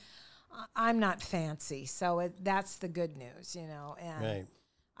 I'm not fancy, so that's the good news, And right.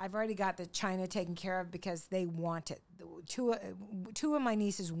 I've already got the china taken care of because they want it. Two of my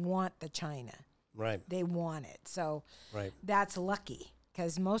nieces want the china. Right. They want it, so right. That's lucky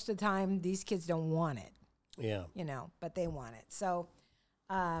because most of the time these kids don't want it. Yeah. But they want it. So,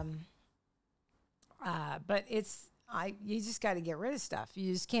 but it's. You just got to get rid of stuff.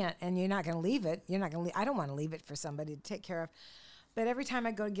 You just can't, and you're not going to leave it. I don't want to leave it for somebody to take care of. But every time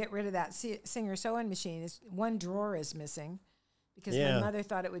I go to get rid of that Singer sewing machine, one drawer is missing because my mother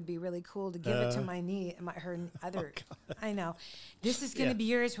thought it would be really cool to give it to her other. Oh, I know. This is going to be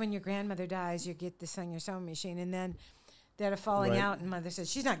yours when your grandmother dies. You get the Singer sewing machine, and then they're falling out, and mother says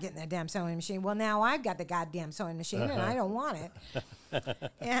she's not getting that damn sewing machine. Well, now I've got the goddamn sewing machine, and I don't want it.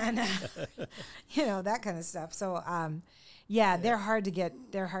 And that kind of stuff. So they're hard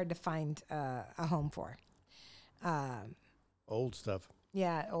to find a home for. Old stuff.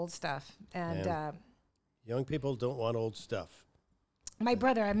 Yeah, old stuff. And young people don't want old stuff. My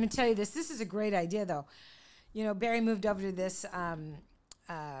brother, I'm going to tell you this is a great idea though. Barry moved over to this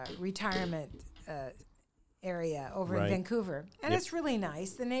retirement area over in Vancouver, and it's really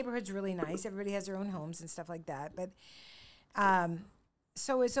nice. The neighborhood's really nice. Everybody has their own homes and stuff like that. But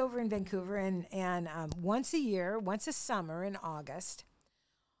so it's over in Vancouver, and once a summer in August,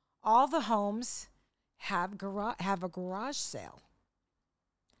 all the homes have a garage sale.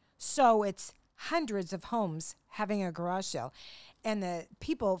 So it's hundreds of homes having a garage sale. And the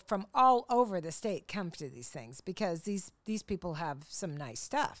people from all over the state come to these things because these people have some nice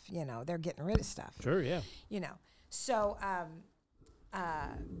stuff. You know, they're getting rid of stuff. Sure, yeah. You know, so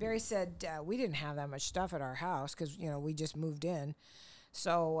Barry said we didn't have that much stuff at our house because, you know, we just moved in.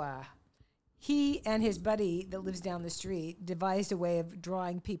 So he and his buddy that lives down the street devised a way of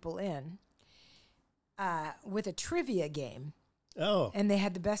drawing people in with a trivia game. Oh. And they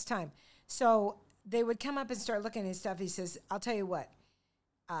had the best time. So they would come up and start looking at stuff. He says, I'll tell you what,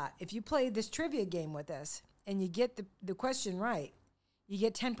 if you play this trivia game with us and you get the question right, you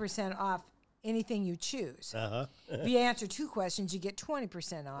get 10% off anything you choose. If you answer 2 questions, you get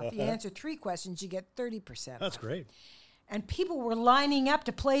 20% off. If you answer 3 questions, you get 30% That's off. great. And people were lining up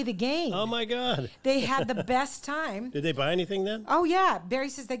to play the game. Oh, my God. They had the best time. Did they buy anything then? Oh, yeah. Barry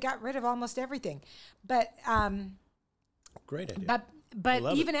says they got rid of almost everything. But great idea.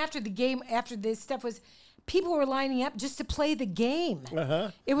 But even after the game, after this stuff was, people were lining up just to play the game.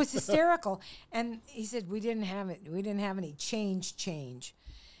 It was hysterical. And he said, we didn't have it. We didn't have any change.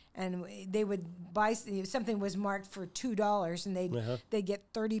 And they would buy, if something was marked for $2 and they'd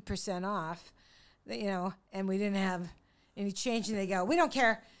get 30% off, you know, and we didn't have any change. And they go, we don't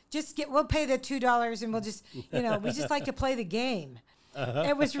care. We'll pay the $2 and we'll just, you know, we just like to play the game.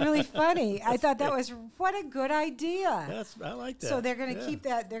 It was really funny. I thought that was what a good idea. I like that. So they're going to keep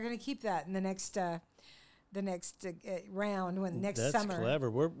that. They're going to keep that in the next round next summer. That's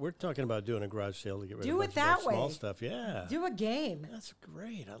clever. We're talking about doing a garage sale to get rid of Do it that way. Small stuff. Yeah. Do a game. That's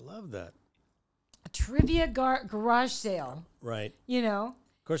great. I love that. A trivia garage sale. Right. You know.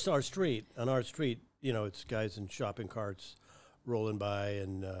 Of course, on our street, you know, it's guys in shopping carts rolling by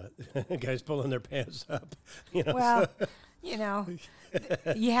and guys pulling their pants up. You know. Well. You know,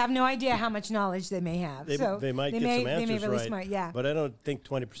 you have no idea how much knowledge they may have. They might get some answers they may really right. Smart, yeah. But I don't think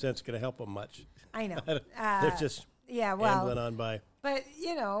 20% is going to help them much. I know. They're just ambling on by. But,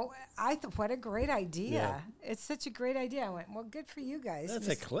 you know, I thought, what a great idea. Yeah. It's such a great idea. I went, well, good for you guys. That's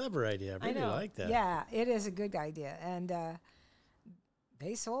a clever idea. I really like that. Yeah, it is a good idea. And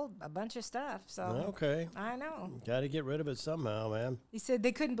they sold a bunch of stuff. So okay. I know. Got to get rid of it somehow, man. He said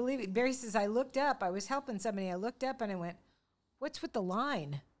they couldn't believe it. Barry says, I looked up. I was helping somebody. I looked up and I went, what's with the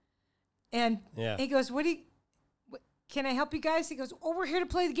line? And he goes, can I help you guys? He goes, oh, we're here to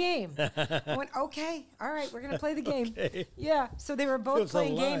play the game. I went, okay, all right, we're going to play the game. Okay. Yeah, so they were both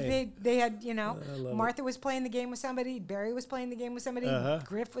playing games. They had, you know, Martha was playing the game with somebody, Barry was playing the game with somebody,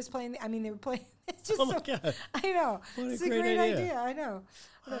 Griff was playing, they were playing. It's just my God. I know. It's a great idea. I know.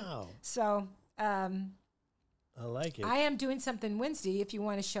 Wow. So, I like it. I am doing something Wednesday. If you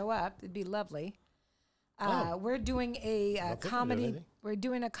want to show up, it'd be lovely. We're doing a comedy. We're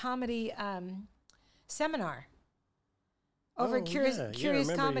doing a comedy seminar over at Curious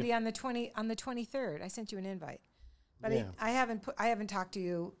Comedy on the 23rd. I sent you an invite, but I haven't talked to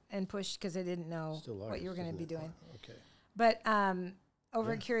you and pushed because I didn't know what you were going to be doing. Okay. But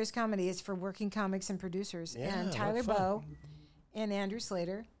over at Curious Comedy is for working comics and producers, and Tyler Bowe and Andrew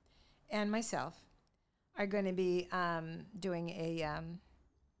Slater and myself are going to be doing a.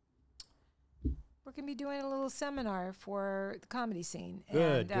 We're going to be doing a little seminar for the comedy scene.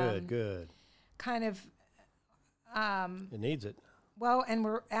 Good. Kind of. It needs it. Well, and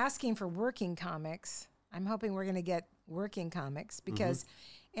we're asking for working comics. I'm hoping we're going to get working comics because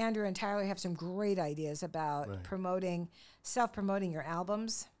Andrew and Tyler have some great ideas about self-promoting your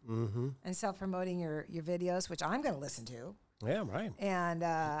albums and self-promoting your videos, which I'm going to listen to. Yeah, right. And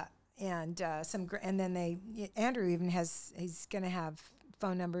then Andrew even he's going to have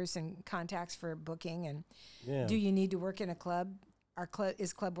phone numbers and contacts for booking. And do you need to work in a club?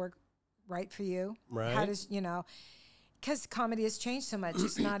 Is club work right for you? Right. How does, because comedy has changed so much.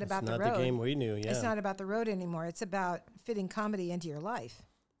 It's not about the road. It's not the game we knew, It's not about the road anymore. It's about fitting comedy into your life.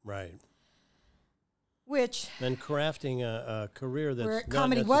 Right. Which. And crafting a career that's where not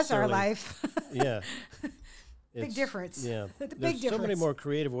comedy was our life. Yeah. Big difference. Yeah. There's so many more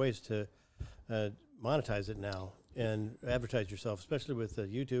creative ways to monetize it now and advertise yourself, especially with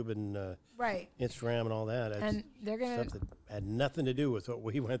YouTube and Instagram and all that. And they're going to stuff that had nothing to do with what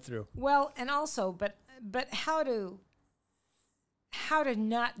we went through. Well, and also, but how to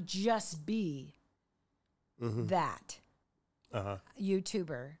not just be that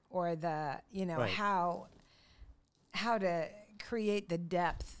YouTuber or the how to create the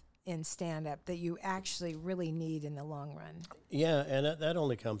depth in stand-up that you actually really need in the long run. Yeah, and that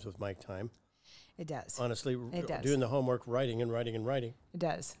only comes with mic time. It does. Honestly, it does. Doing the homework, writing. It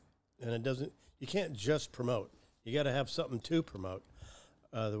does. And it doesn't, you can't just promote. You got to have something to promote.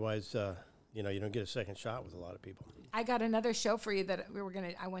 Otherwise, you don't get a second shot with a lot of people. I got another show for you that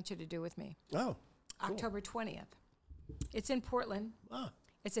I want you to do with me. Oh, cool. October 20th. It's in Portland. Ah,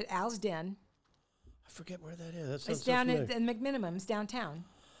 It's at Al's Den. I forget where that is. That sounds It's down so at the McMinimum's downtown.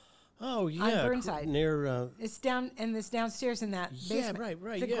 Oh, yeah. Burnside. Near... It's downstairs in that basement. Yeah,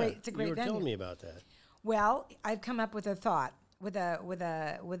 right, It's a great you were venue. telling me about that. Well, I've come up with a thought, with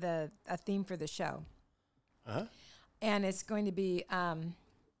a theme for the show. Uh-huh. And it's going to be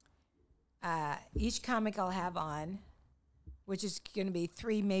each comic I'll have on, which is going to be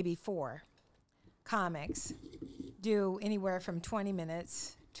 3, maybe 4 comics, do anywhere from 20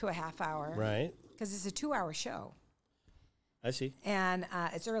 minutes to a half hour. Right. Because it's a 2-hour show. I see. And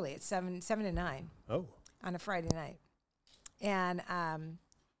it's early. It's 7 to 9 Oh. on a Friday night. And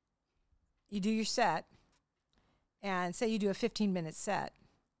you do your set, and say you do a 15-minute set,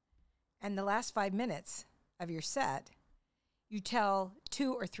 and the last 5 minutes of your set, you tell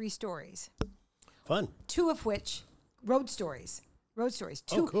 2 or 3 stories. Fun. 2 of which road stories. Road stories.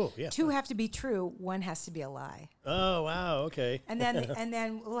 2, Oh, cool. Yeah. 2 have to be true. 1 has to be a lie. Oh, wow. Okay. And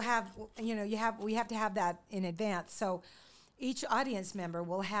then we'll have we have to have that in advance. So each audience member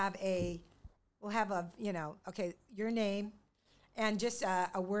will have your name and just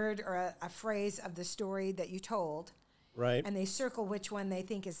a word or a phrase of the story that you told. Right. And they circle which one they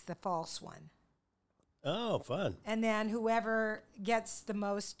think is the false one. Oh, fun. And then whoever gets the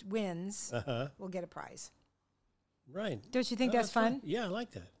most wins Uh-huh. will get a prize. Right. Don't you think Oh, that's fun? Yeah, I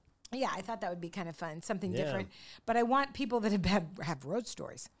like that. Yeah, I thought that would be kind of fun, something Yeah. different. But I want people that have road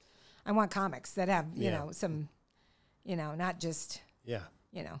stories. I want comics that have, some, not just, Yeah.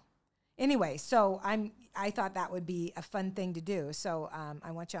 Anyway, so I thought that would be a fun thing to do. So I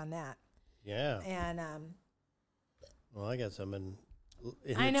want you on that. Yeah. And Well, I got some in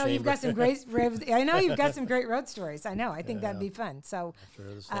I know the you've got some chamber. great. I know you've got some great road stories. I know. I think that'd Yeah. be fun. So,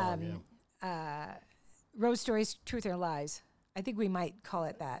 After the song, road stories, truth or lies. I think we might call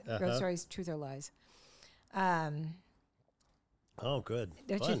it that. Road Uh-huh. stories, truth or lies. Oh, good.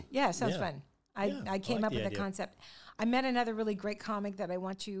 Don't Fun. you? Yeah, sounds Yeah. fun. Yeah, I came like up the with idea. a concept. I met another really great comic that I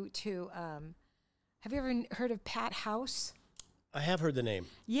want you to. Have you ever heard of Pat House? I have heard the name.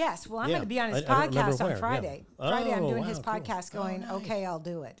 Yes. Well, I'm Yeah. going to be on his I don't remember podcast on where, yeah. Friday. Oh, Friday, I'm doing wow, his cool. podcast. Oh, Going, nice. okay, I'll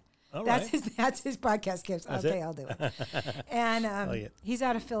do it. All That's right. his podcast. Gives That's okay, it? I'll do it. And yeah. he's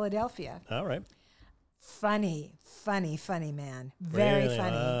out of Philadelphia. All right. Funny man. Very Really?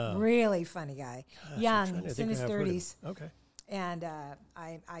 funny. Wow. Really funny guy. Gosh, I'm Young. trying to He's think in his if I've heard of him. 30s. Okay. And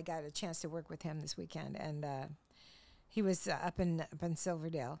I got a chance to work with him this weekend, and he was up in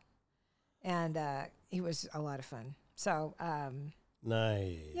Silverdale, and he was a lot of fun. So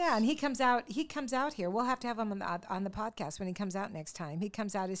Nice. yeah, and he comes out here. We'll have to have him on the podcast when he comes out next time. He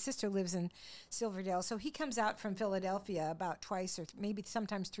comes out. His sister lives in Silverdale, so he comes out from Philadelphia about twice or maybe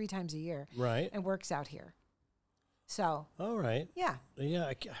sometimes 3 times a year, Right. and works out here. So All right. yeah. Yeah,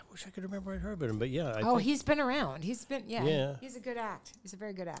 I wish I could remember I'd heard about him, but yeah. I Oh, think, he's been around. He's been Yeah. He's a good act. He's a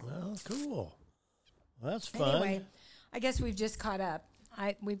very good act. Well, cool. Well, that's fun. Anyway, I guess we've just caught up.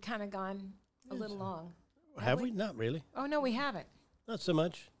 We've kind of gone a little long. Have we? Not really. Oh no, we haven't. Not so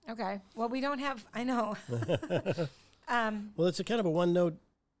much. Okay. Well, we don't have. I know. Well, it's a kind of a one-note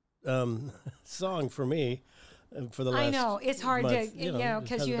song for me. For the last I know it's hard month, to just because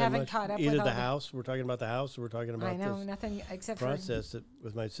hasn't you been haven't much. caught up. Either with all the house. We're talking about the house. Or we're talking about I know this nothing except for. process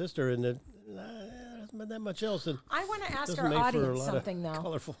with my sister, and it hasn't been that much else. And I want to ask doesn't our make for a audience lot something of though.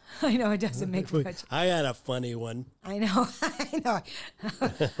 colorful. I know it doesn't make much. I had a funny one. I know. I know.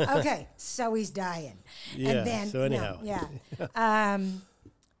 Okay, so he's dying. Yeah, And then, so anyhow.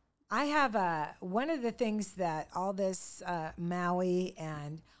 I have one of the things that all this Maui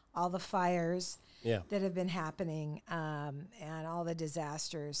and all the fires Yeah. that have been happening and all the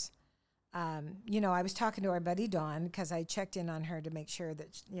disasters. I was talking to our buddy Dawn because I checked in on her to make sure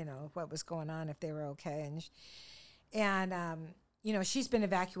that, what was going on, if they were okay. And she's been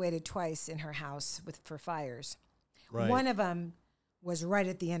evacuated twice in her house for fires. Right. One of them was right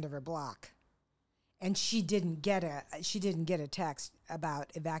at the end of her block. And she didn't get a text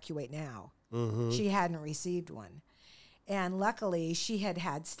about evacuate now. Mm-hmm. She hadn't received one. And luckily, she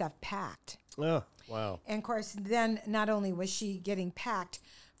had stuff packed. Oh, wow. And of course, then not only was she getting packed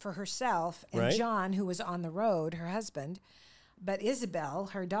for herself and Right. John, who was on the road, her husband, but Isabel,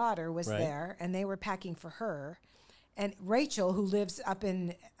 her daughter, was Right. there, and they were packing for her. And Rachel, who lives up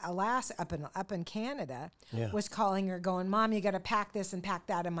in Alaska, up in Canada, Yeah. was calling her, going, "Mom, you got to pack this and pack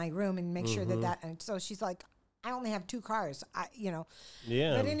that in my room and make sure that." And so she's like, "I only have 2 cars, Yeah.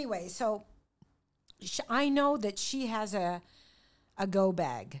 But anyway, so I know that she has a go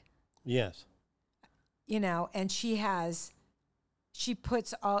bag, Yes. and she has she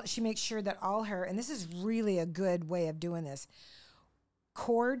makes sure that all her, and this is really a good way of doing this,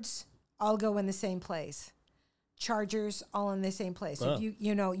 cords all go in the same place. Chargers all in the same place. Oh. If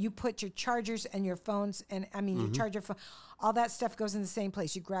you put your chargers and your phones, and you charge your phone, all that stuff goes in the same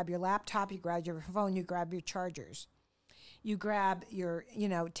place. You grab your laptop, you grab your phone, you grab your chargers. You grab your,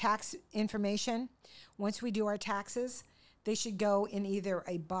 tax information. Once we do our taxes, they should go in either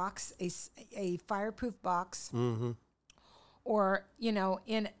a box, a fireproof box, or,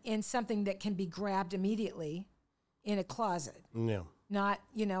 in something that can be grabbed immediately in a closet. Yeah. Not,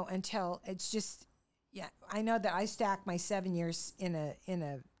 until it's just, I know that I stack my 7 years in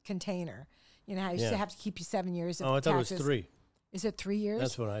a container. You know how you have to keep you 7 years of I thought taxes. it was 3. Is it 3 years?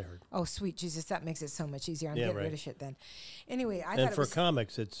 That's what I heard. Oh, sweet Jesus, that makes it so much easier. I'm getting rid of shit then. Anyway, I thought and for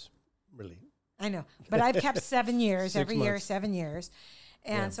comics, it's really. I know, but I've kept 7 years 6 every months. year, 7 years,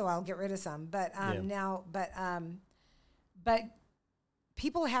 and so I'll get rid of some. But but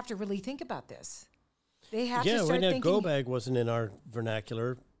people have to really think about this. They have to start when that thinking. go bag wasn't in our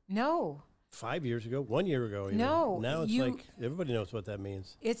vernacular No. 5 years ago, 1 year ago. Even. No, Now it's like everybody knows what that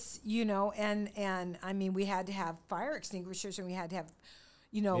means. It's, and I mean, we had to have fire extinguishers, and we had to have,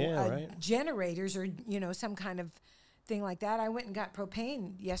 generators or, some kind of thing like that. I went and got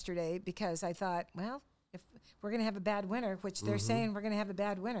propane yesterday because I thought, well, if we're going to have a bad winter, which they're saying we're going to have a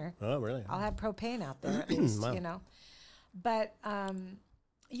bad winter. Oh, really? I'll have propane out there at least, Wow. But, I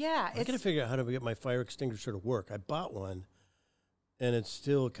got to figure out how to get my fire extinguisher to work. I bought one. And it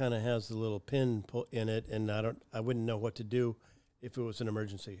still kind of has the little pin in it, and I wouldn't know what to do if it was an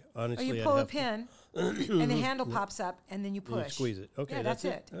emergency. Honestly, you pull a pin, and the handle pops up, and then you push. And you squeeze it. Okay, yeah, that's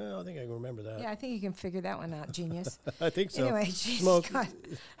it. I think I can remember that. Yeah, I think you can figure that one out, genius. I think so. Anyway, Jesus Smoke. God.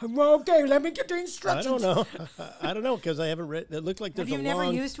 Okay, let me get the instructions. I don't know because I haven't read. It looked like there's Have you a long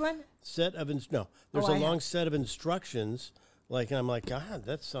never used one? set of no. There's I a long have. set of instructions. And I'm like, God,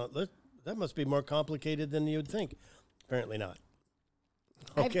 that must be more complicated than you'd think. Apparently not.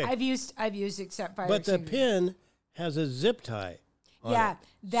 Okay. I've used except fire. But the extinguisher. pin has a zip tie. on Yeah, it.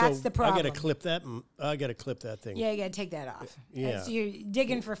 that's So the problem. I got to clip that. I got to clip that thing. Yeah, you got to take that off. Yeah. And so you're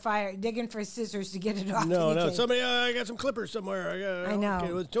digging for scissors to get it off. No, and you no. can't. Somebody, I got some clippers somewhere. I know.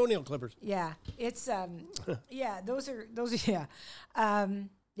 Okay, with toenail clippers. Yeah, it's those are yeah.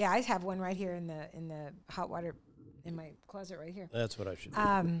 I have one right here in the hot water in my closet right here. That's what I should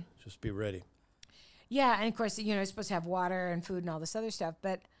do. Just be ready. Yeah, and of course, it's supposed to have water and food and all this other stuff,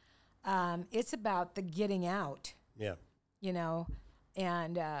 but it's about the getting out, Yeah.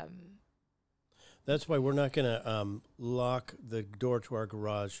 And That's why we're not going to lock the door to our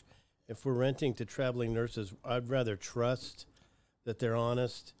garage. If we're renting to traveling nurses, I'd rather trust that they're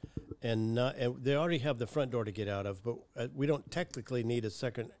honest and not. And they already have the front door to get out of, but we don't technically need a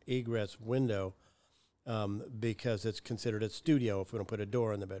second egress window because it's considered a studio if we don't put a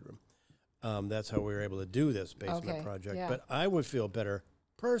door in the bedroom. That's how we were able to do this basement project. yeah. But I would feel better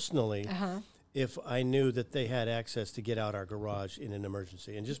personally if I knew that they had access to get out our garage in an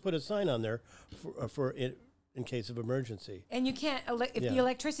emergency and just put a sign on there for in case of emergency. And you can't if the Yeah.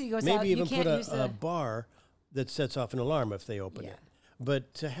 electricity goes Maybe out, even you can't put use a bar that sets off an alarm if they open Yeah. it.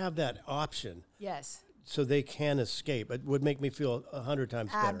 But to have that option yes, so they can escape, it would make me feel 100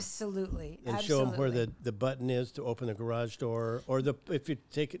 times better. absolutely, And show them where the button is to open the garage door, or if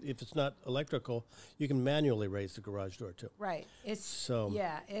it's not electrical, you can manually raise the garage door too. right. It's So-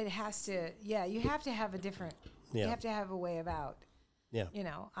 it has to. Yeah, you have to have a different. You Yeah. have to have a way of out. Yeah,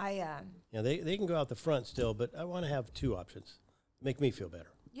 I they can go out the front still, but I want to have two options. Make me feel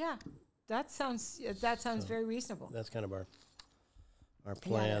better. yeah, that sounds very reasonable. That's kind of our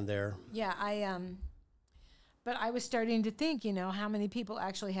plan there. Yeah, but I was starting to think, how many people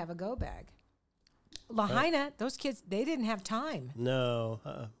actually have a go bag. Lahaina, those kids, they didn't have time. No,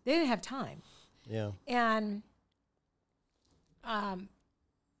 They didn't have time. yeah, And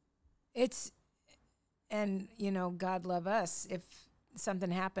it's, and God love us, if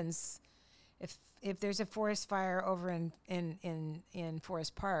something happens, if there's a forest fire over in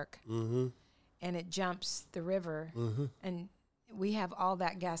Forest Park and it jumps the river and we have all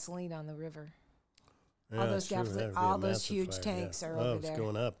that gasoline on the river. yeah all those sure, that'd be a all those massive huge fire, tanks yeah. are over it's there.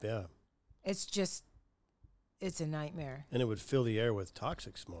 going up, yeah, It's a nightmare. and it would fill the air with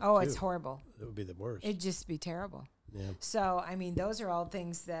toxic smoke. Oh, too. it's horrible. It would be the worst. It'd just be terrible. Yeah. So, I mean, those are all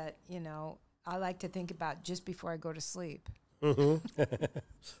things that, I like to think about just before I go to sleep.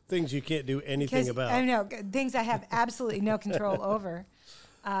 Things you can't do anything about. I know, things I have absolutely no control over,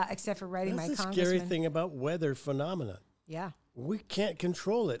 except for writing That's my the congressman. scary thing about weather phenomena. Yeah. We can't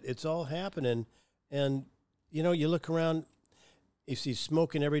control it. It's all happening. And, you look around, you see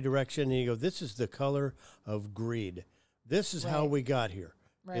smoke in every direction, and you go, this is the color of greed. This is how Right. we got here.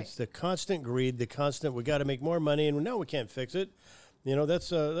 Right. It's the constant greed, the constant we got to make more money, and no, we can't fix it. You know,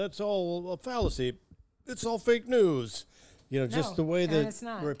 that's all a fallacy. It's all fake news. You know, just No, the way and that it's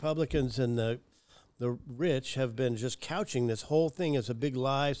not. Republicans and the rich have been just couching this whole thing as a big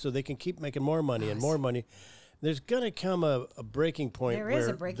lie so they can keep making more money and more money. There's going to come a breaking point There where is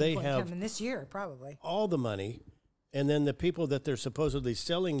a breaking they point have coming this year, probably. all the money, and then the people that they're supposedly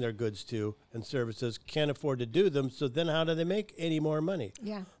selling their goods to and services can't afford to do them. So then how do they make any more money?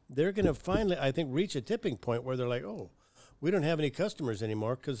 Yeah. They're going to finally, I think, reach a tipping point where they're like, oh, we don't have any customers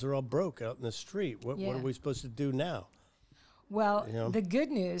anymore because they're all broke out in the street. What Yeah. are we supposed to do now? Well, You know? the good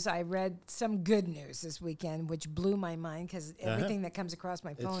news, I read some good news this weekend, which blew my mind because everything that comes across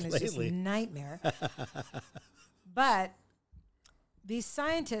my phone is just lately. a nightmare. But these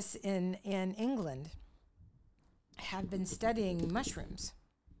scientists in England have been studying mushrooms.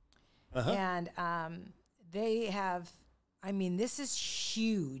 And they have, I mean, this is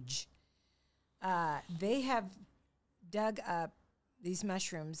huge. They have dug up these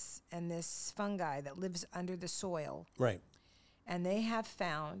mushrooms and this fungi that lives under the soil. Right. And they have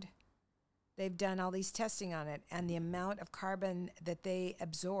found, they've done all these testing on it, and the amount of carbon that they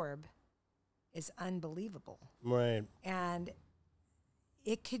absorb is unbelievable. Right. And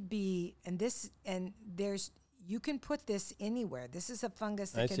it could be, you can put this anywhere. This is a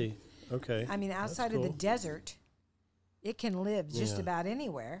fungus that I can, see. Okay. I mean, That's outside of the cool. desert, it can live just Yeah. about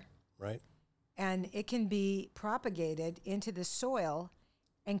anywhere. Right. And it can be propagated into the soil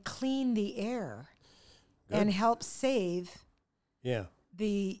and clean the air and help save Yeah.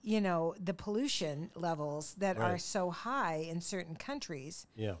 the pollution levels that are Right. so high in certain countries.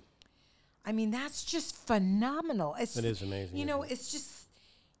 Yeah. I mean, that's just phenomenal. It is amazing. You know, isn't it's just,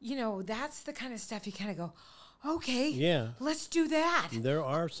 that's the kind of stuff you kind of go, okay, Yeah. let's do that. it? There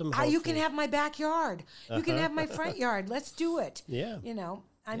are some. You can hopeful- have my backyard. You can have my front yard. Let's do it. Yeah.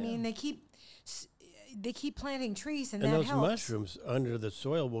 I mean, they keep planting trees, and And that those helps. mushrooms under the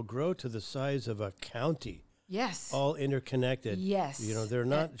soil will grow to the size of a county, Yes. all interconnected. Yes. You know, they're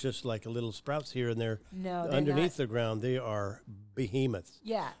not just like little sprouts here and there. No, they're underneath not. the ground, they are behemoths.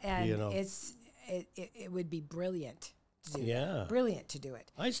 Yeah, and you know. it would be brilliant to do. Yeah. That. Brilliant to do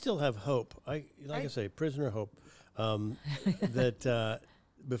it. I still have hope. I say, prisoner hope, that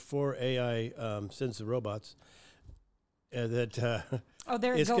before AI sends the robots, that Oh,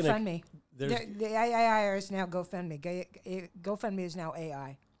 there it's gonna- GoFundMe. there's- The AI is now GoFundMe. GoFundMe is now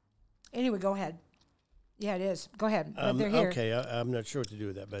AI. Anyway, go ahead. Yeah, it is. Go ahead. But they're here. okay, I'm not sure what to do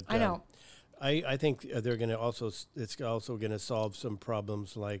with that, but I know. I think they're going to also. It's also going to solve some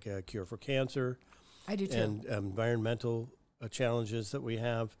problems like a cure for cancer I do too. and environmental challenges that we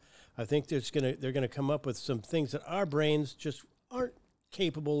have. I think they're going to come up with some things that our brains just aren't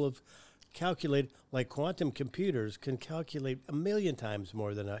capable of calculate. Like quantum computers can calculate 1,000,000 times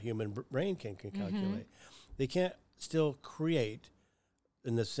more than a human brain can calculate. They can't still create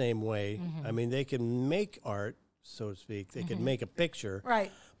in the same way. I mean, they can make art, so to speak. They can make a picture,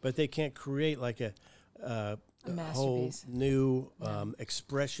 Right. but they can't create like a whole masterpiece. new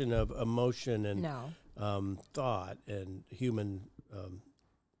expression of emotion and No. thought and human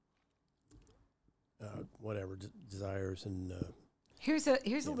whatever desires and Here's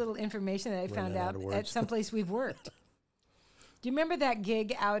a little information that I found out out of at words. some place we've worked. Do you remember that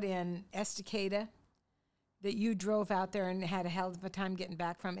gig out in Estacada that you drove out there and had a hell of a time getting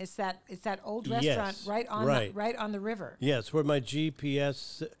back from? It's that old restaurant Yes, right on right. right on the river. yes, where my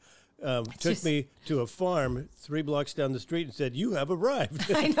GPS took Just- me to a farm 3 blocks down the street and said, "You have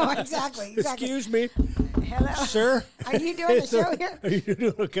arrived." I know exactly. Excuse me, Hello, sir. Are you doing the show here? Are you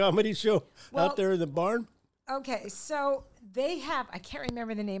doing a comedy show Well- out there in the barn? Okay, so they have, I can't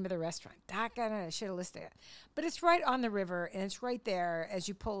remember the name of the restaurant. I should have listed it. But it's right on the river, and it's right there as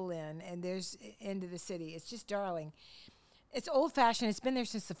you pull in, and there's into the city. It's just darling. It's old-fashioned. It's been there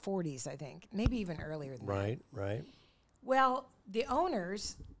since the 40s, I think, maybe even earlier than that. Right. Well, the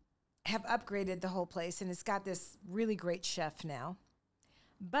owners have upgraded the whole place, and it's got this really great chef now.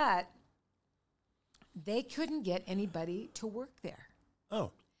 But they couldn't get anybody to work there.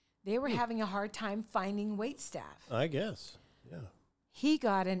 Oh, They were having a hard time finding wait staff. I guess. Yeah. He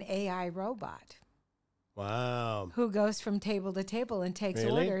got an AI robot Wow. who goes from table to table and takes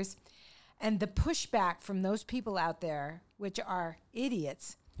Really? orders. And the pushback from those people out there, which are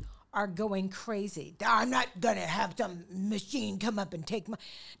idiots, are going crazy. I'm not going to have some machine come up and take my...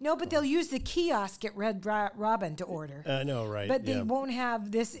 No, but they'll use the kiosk at Red Robin to order. I know, right? But they yeah. won't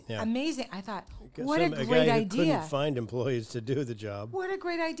have this Yeah. amazing... I thought, Got what a guy great who idea. couldn't find employees to do the job. What a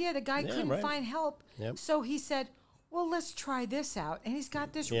great idea. The guy Yeah, couldn't right. find help. Yep. So he said, well, let's try this out. And he's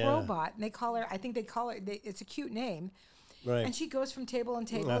got this Yeah. robot. And they call her, I think they call her, it's a cute name. Right. And she goes from table to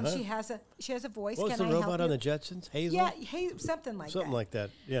table, and she has a voice. What was Can the I robot help on you? the Jetsons? Hazel? Yeah, hey, something like Something that. like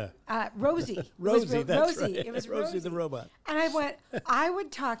that, yeah. Rosie. Rosie, that's Rosie. right. It was Rosie the robot. And I went, I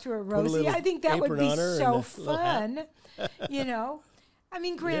would talk to her, a Rosie. little I think that would apron be on her and so a little hat. fun. You know? I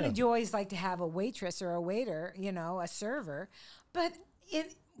mean, granted, Yeah. you always like to have a waitress or a waiter, you know, a server. But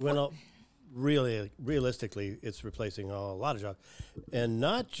Well, really, realistically, it's replacing a lot of jobs. And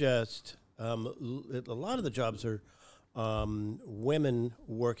not just, a lot of the jobs are women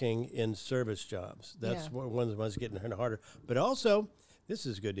working in service jobs. That's one of the ones getting harder. But also, this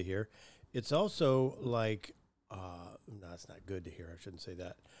is good to hear, it's also like, no, it's not good to hear, I shouldn't say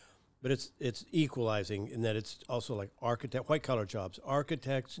that. But it's equalizing in that it's also like white-collar jobs,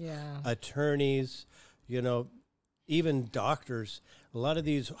 architects, attorneys, you know, even doctors. A lot of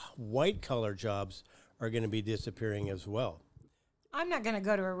these white-collar jobs are going to be disappearing as well. I'm not going to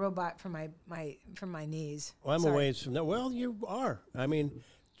go to a robot for my knees. Well, I'm Sorry. a ways from that. Well, you are. I mean,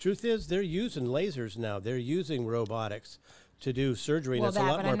 truth is, they're using lasers now. They're using robotics to do surgery, and it's a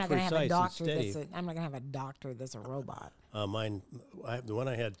lot more precise and steady. I'm not going to have a doctor that's a robot. The one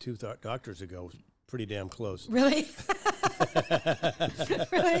I had two doctors ago was pretty damn close. Really?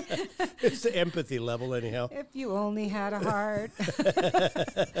 Really? It's the empathy level, anyhow. If you only had a heart.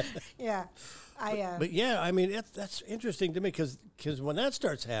 Yeah. But yeah, I mean, that's interesting to me because when that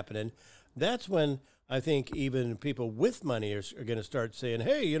starts happening, that's when I think even people with money are going to start saying,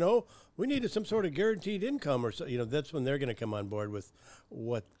 hey, you know, we needed some sort of guaranteed income or so. You know, that's when they're going to come on board with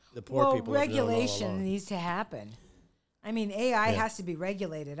what the poor people have known all regulation along. needs to happen. I mean, AI has to be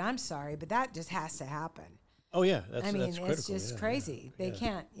regulated. I'm sorry, but that just has to happen. Oh, yeah. That's it's critical. just crazy. They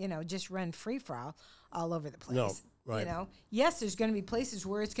can't, you know, just run free for all over the place. No, right. You know, yes, there's going to be places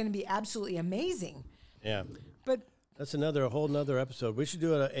where it's going to be absolutely amazing. Yeah. But That's a whole nother episode. We should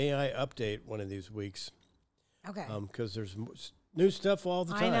do an AI update one of these weeks. okay. Because there's new stuff all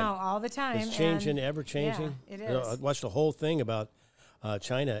the time. I know, all the time. It's changing, ever changing. Yeah, it You know, is. I watched a whole thing about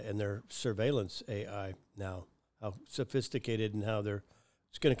China and their surveillance AI now, how sophisticated and how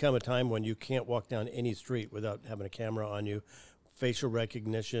it's going to come a time when you can't walk down any street without having a camera on you, facial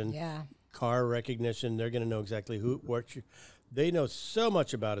recognition, car recognition. They're going to know exactly they know so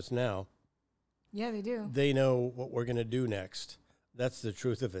much about us now. Yeah, they do. They know what we're going to do next. That's the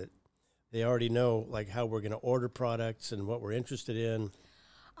truth of it. They already know like how we're going to order products and what we're interested in.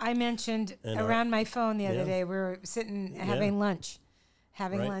 I mentioned around my phone the other day, we were sitting having lunch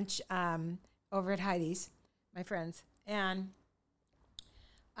over at Heidi's, my friends. And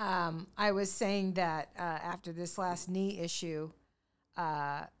I was saying that after this last knee issue,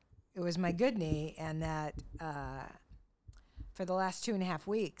 it was my good knee, and that for the last 2.5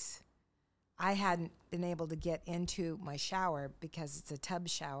 weeks, I hadn't been able to get into my shower because it's a tub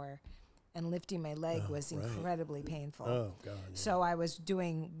shower, and lifting my leg was incredibly painful. Oh, God. Yeah. So I was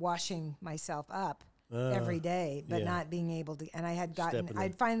washing myself up every day, but not being able to. And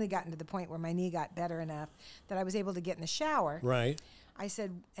I'd finally gotten to the point where my knee got better enough that I was able to get in the shower. Right. I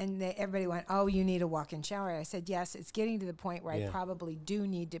said, and everybody went, oh, you need a walk-in shower. I said, yes, it's getting to the point where I probably do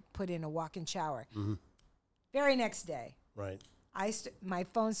need to put in a walk-in shower. Mm-hmm. Very next day. Right. My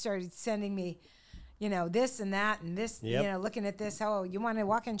phone started sending me, you know, this and that and this, you know, looking at this. Oh, you want a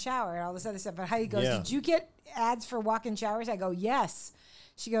walk-in shower and all this other stuff. But Heidi goes, did you get ads for walk-in showers? I go, yes.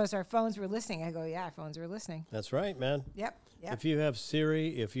 She goes, our phones were listening. I go, yeah, our phones were listening. That's right, man. Yep. If you have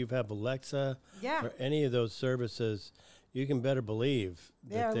Siri, if you have Alexa, or any of those services, you can better believe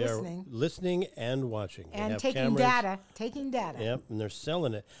that they are listening and watching. And taking data. Yep, and they're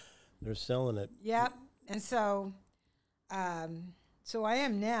selling it. Yep. And so, so I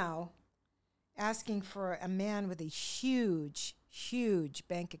am now asking for a man with a huge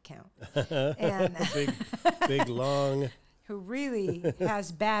bank account. And big, long. Who really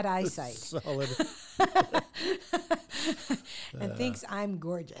has bad eyesight. Solid. And thinks I'm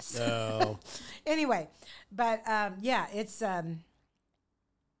gorgeous. No. Anyway, but it's not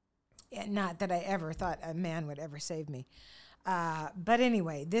that I ever thought a man would ever save me. But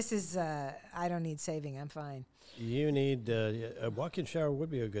anyway, this is, I don't need saving. I'm fine. You need, a walk-in shower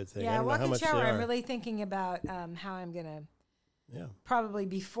would be a good thing. Yeah, I don't know how walk-in much shower. they are. I'm really thinking about how I'm going to, probably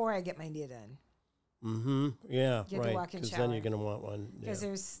before I get my knee done. Mm-hmm. Yeah, Get the walk-in Because shower. then you're going to want one. Because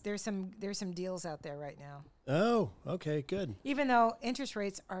there's some deals out there right now. Oh, okay, good. Even though interest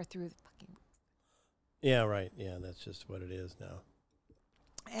rates are through the fucking. Yeah, right. Yeah, that's just what it is now.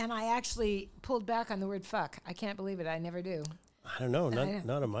 And I actually pulled back on the word fuck. I can't believe it. I never do. I don't know.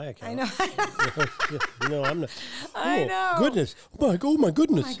 Not on my account. I know. No, I'm not. I know. Goodness. Oh, my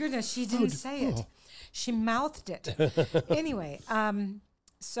goodness. Oh, my goodness. She didn't say it. She mouthed it. Anyway,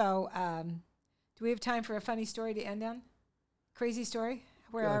 so do we have time for a funny story to end on? Crazy story?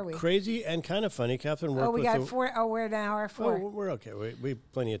 Where are we? Crazy and kind of funny. Catherine worked we got 4. Oh, we're at an hour 4. Oh, we're okay. We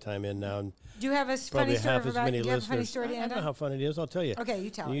have plenty of time in now. And do you have a funny story about? Do you have a funny story to end I don't know on? how fun it is. I'll tell you. Okay, you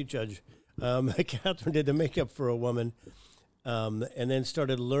tell. You judge. Catherine did the makeup for a woman, and then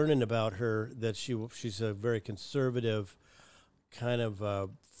started learning about her that she's a very conservative, kind of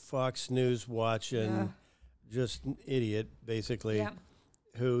Fox News watching, just an idiot basically,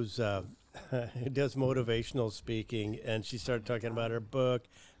 who's who does motivational speaking, and she started talking about her book,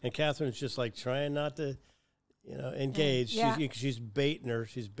 and Catherine's just like trying not to, engage. Yeah. She's baiting her.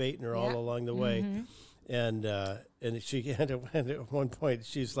 She's baiting her all along the way, and she had at one point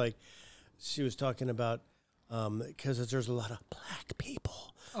she's like. She was talking about because there's a lot of black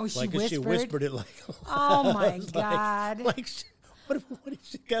people. Oh, she like, whispered? She whispered it like. Oh my God! What is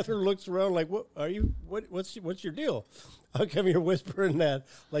she? Catherine looks around like, "What are you? What's your deal? How come you're whispering that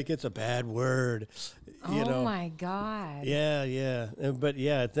like it's a bad word?" Oh my God! Yeah.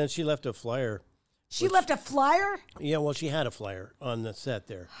 But then she left a flyer. She left a flyer? Yeah, well, she had a flyer on the set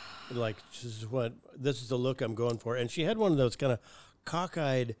there, like this is the look I'm going for, and she had one of those kind of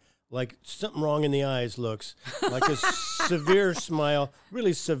cockeyed. Like something wrong in the eyes looks like a severe smile,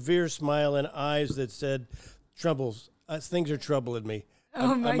 really severe smile, and eyes that said, "Troubles, things are troubling me."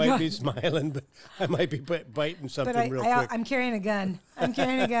 Oh I might be smiling, but I might be biting something real quick. I'm carrying a gun. And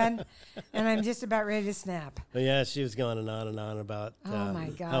I'm just about ready to snap. But yeah, she was going on and on about my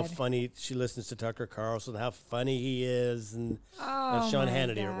God. how funny she listens to Tucker Carlson, how funny he is, and Sean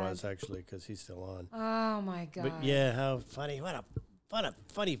Hannity it was actually because he's still on. Oh my God! But yeah, how funny! What a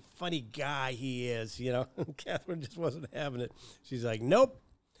funny guy he is, Catherine just wasn't having it. She's like, nope,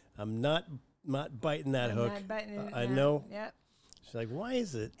 I'm not biting that hook. Not biting it. I know. Yep. She's like, why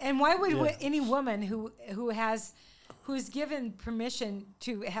is it? And why would any woman who's given permission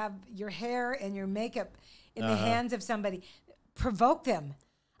to have your hair and your makeup in the hands of somebody provoke them?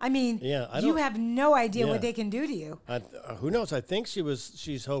 I mean, you have no idea what they can do to you. Who knows? I think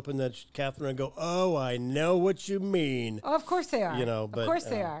she's hoping that Catherine would go, oh, I know what you mean. Oh, of course they are. But, of course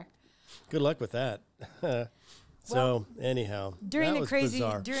they are. Good luck with that. So anyhow, during that the crazy,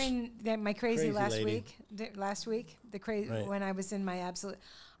 bizarre. my crazy last lady. week, the crazy when I was in my absolute,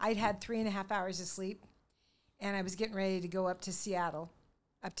 I'd had 3.5 hours of sleep, and I was getting ready to go up to Seattle,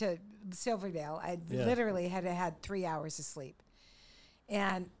 up to Silverdale. I literally had 3 hours of sleep.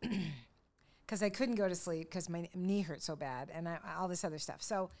 And because I couldn't go to sleep because my knee hurt so bad and all this other stuff.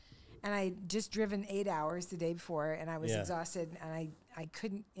 So, and I just driven 8 hours the day before and I was exhausted and I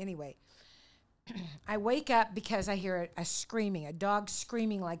couldn't anyway. I wake up because I hear a dog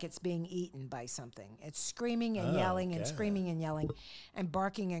screaming like it's being eaten by something. It's screaming and yelling and screaming and yelling and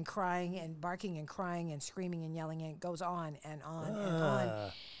barking and crying and barking and crying and screaming and yelling, and it goes on and on and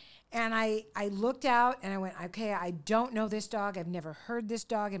on. And I looked out and I went, okay, I don't know this dog. I've never heard this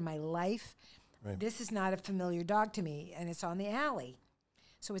dog in my life. Right. This is not a familiar dog to me, and it's on the alley.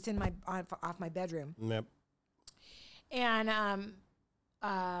 So it's in off my bedroom. Yep. And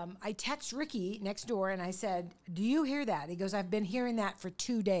I text Ricky next door and I said, do you hear that? He goes, I've been hearing that for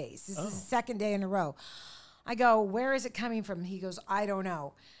 2 days. This is the second day in a row. I go, where is it coming from? He goes, I don't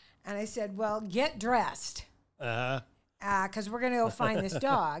know. And I said, well, get dressed. Because we're going to go find this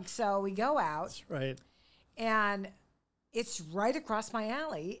dog. So we go out. That's right. And it's right across my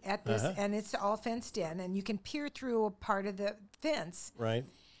alley at this, and it's all fenced in, and you can peer through a part of the fence. Right.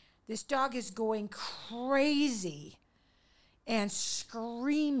 This dog is going crazy and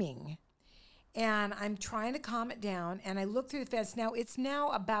screaming. And I'm trying to calm it down, and I look through the fence. Now, it's now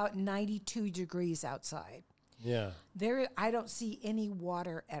about 92 degrees outside. Yeah. I don't see any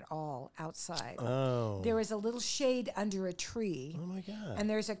water at all outside. Oh. There is a little shade under a tree. Oh, my God. And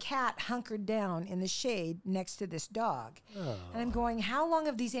there's a cat hunkered down in the shade next to this dog. Oh. And I'm going, how long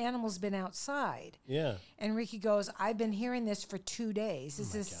have these animals been outside? Yeah. And Ricky goes, I've been hearing this for 2 days.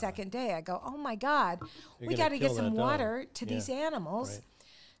 This is the second day. I go, oh, my God. We got to get some water to these animals. Right.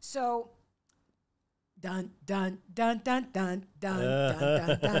 So... dun, dun, dun, dun, dun, dun, dun,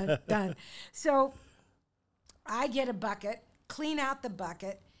 dun, dun, dun. So I get a bucket, clean out the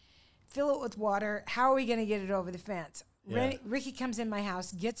bucket, fill it with water. How are we going to get it over the fence? Yeah. Ricky comes in my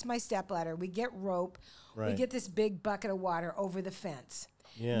house, gets my stepladder. We get rope. Right. We get this big bucket of water over the fence.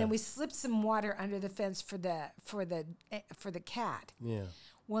 Yeah. And then we slip some water under the fence for the cat. Yeah.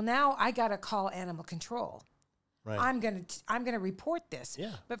 Well, now I got to call animal control. Right. I'm gonna report this.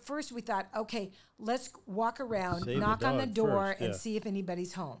 Yeah. But first we thought, okay, let's walk around, knock on the door, and see if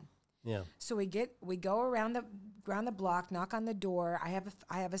anybody's home. Yeah. So we go around the block, knock on the door. I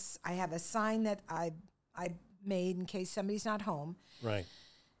have a sign that I made in case somebody's not home. Right.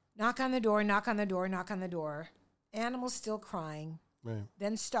 Knock on the door, knock on the door, knock on the door, Animal's still crying, Right.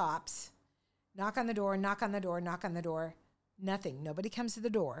 then stops. Knock on the door, knock on the door, knock on the door. Nothing. Nobody comes to the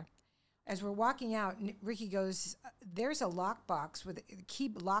door. As we're walking out, Ricky goes, "There's a lockbox with a key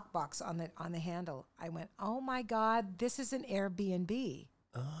lockbox on the handle." I went, "Oh my God, this is an Airbnb.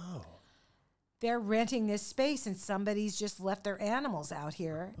 Oh. They're renting this space, and somebody's just left their animals out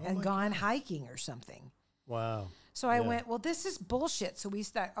here and gone hiking or something." Wow. So I went, "Well, this is bullshit." So we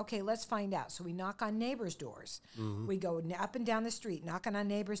start, okay, let's find out. So we knock on neighbors' doors. We go up and down the street, knocking on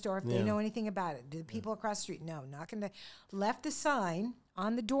neighbors' door if they know anything about it. Do the people across the street? No. Left the sign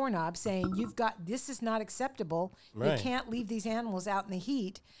on the doorknob saying, this is not acceptable. Right. You can't leave these animals out in the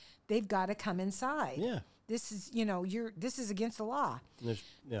heat. They've got to come inside. Yeah. This is, this is against the law.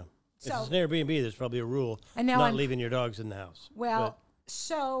 Yeah. So- if it's an Airbnb, there's probably a rule And now not leaving your dogs in the house. Well,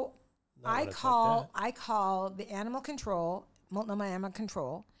 so Not I when it's call like the animal control, Multnomah Animal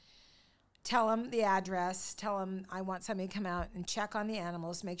Control, tell them the address, tell them I want somebody to come out and check on the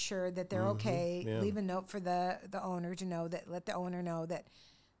animals, make sure that they're okay, leave a note for the owner to know that, let the owner know that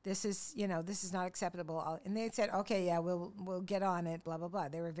this is not acceptable. And they said, "Okay, yeah, we'll get on it, blah, blah, blah."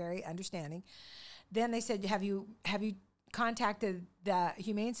 They were very understanding. Then they said, have you contacted the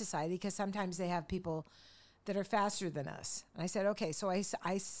Humane Society? Because sometimes they have people that are faster than us. And I said, okay. So I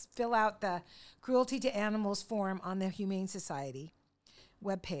fill out the cruelty to animals form on the Humane Society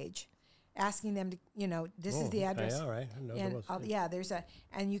webpage, asking them to, this is the address. Okay, all right. I know And those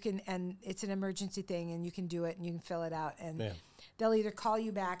things. and it's an emergency thing, and you can do it, and you can fill it out, and Yeah. they'll either call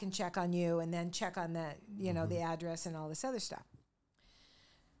you back and check on you, and then check on the, the address and all this other stuff.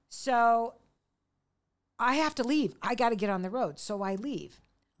 So I have to leave. I got to get on the road. So I leave.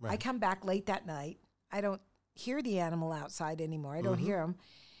 Right. I come back late that night. I don't hear the animal outside anymore. I don't hear him.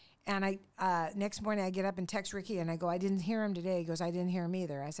 And next morning I get up and text Ricky and I go, "I didn't hear him today." He goes, "I didn't hear him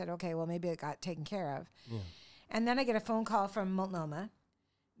either." I said, "Okay, well, maybe it got taken care of." Yeah. And then I get a phone call from Multnomah.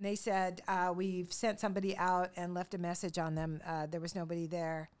 And they said, "We've sent somebody out and left a message on them. There was nobody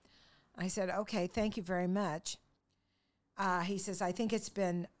there." I said, "Okay, thank you very much." He says, "I think it's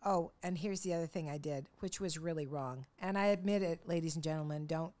been," and here's the other thing I did, which was really wrong. And I admit it, ladies and gentlemen,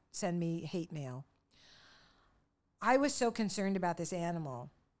 don't send me hate mail. I was so concerned about this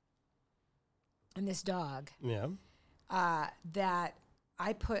animal and this dog Yeah. that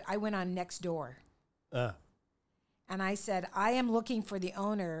I went on Nextdoor. Ah. And I said, "I am looking for the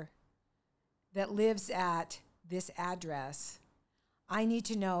owner that lives at this address. I need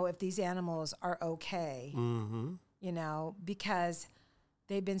to know if these animals are okay." Mm-hmm. Because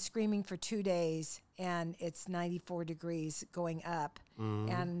they've been screaming for 2 days and it's 94 degrees going up.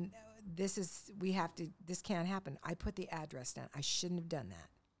 And this can't happen. I put the address down. I shouldn't have done that.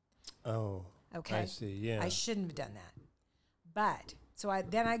 Oh. Okay. I see. Yeah. I shouldn't have done that. But so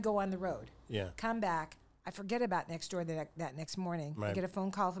then I go on the road, Yeah. come back. I forget about Nextdoor that next morning. I Right. get a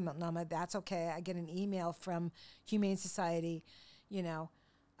phone call from Multnomah. That's okay. I get an email from Humane Society,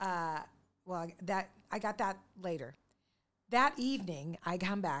 I got that later. That evening, I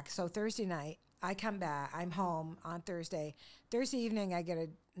come back. So Thursday night, I come back. I'm home on Thursday. Thursday evening, I get a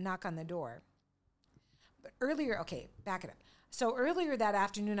knock on the door. But back it up. So earlier that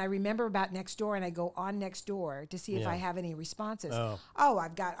afternoon, I remember about Nextdoor, and I go on Nextdoor to see if I have any responses. Oh,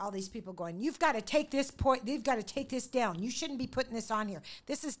 I've got all these people going, "You've got to take this point. They've got to take this down. You shouldn't be putting this on here.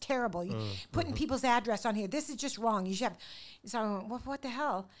 This is terrible. Putting people's address on here. This is just wrong. You should have." So I went, "Well, what the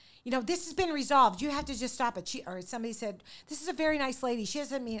hell? This has been resolved. You have to just stop it." Or somebody said, "This is a very nice lady. She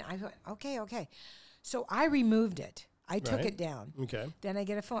doesn't mean." I went, okay. So I removed it. I took Right. it down. Okay. Then I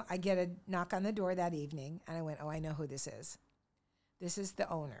get a knock on the door that evening, and I went, "Oh, I know who this is. This is the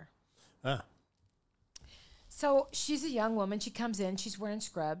owner." Ah. So she's a young woman. She comes in. She's wearing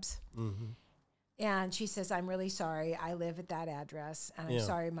scrubs. Mm-hmm. And she says, "I'm really sorry. I live at that address. And I'm Yeah.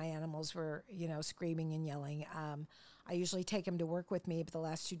 sorry my animals were, screaming and yelling. I usually take them to work with me, but the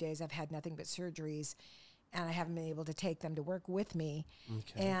last 2 days I've had nothing but surgeries, and I haven't been able to take them to work with me.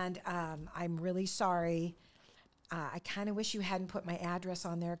 Okay. And I'm really sorry. I kind of wish you hadn't put my address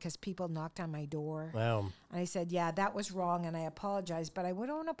on there because people knocked on my door." Wow. And I said, "Yeah, that was wrong, and I apologize, but I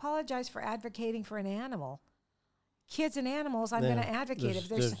don't apologize for advocating for an animal. Kids and animals, I'm going to advocate. If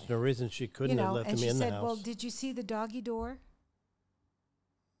there's no reason she couldn't have let and them she in said, the house. "Well, did you see the doggy door?"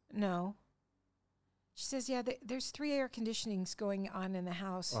 "No." She says, "Yeah, there's 3 air conditionings going on in the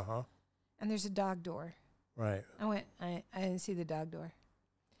house, Uh-huh. and there's a dog door." Right. I went, I didn't see the dog door.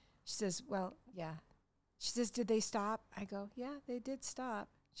 She says, "Well, yeah." She says, "Did they stop?" I go, "Yeah, they did stop."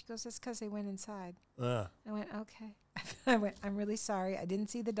 She goes, "That's because they went inside." Ah. I went, "Okay." I went, "I'm really sorry. I didn't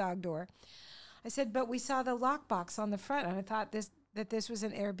see the dog door." I said, "But we saw the lockbox on the front, and I thought this was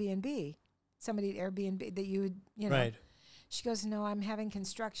an Airbnb." somebody at Airbnb that you would, Right. She goes, no, I'm having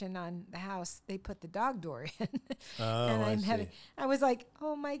construction on the house. They put the dog door in. Oh, and I see. I was like,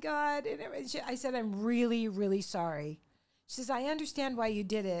 oh my God. And I said, I'm really, really sorry. She says, I understand why you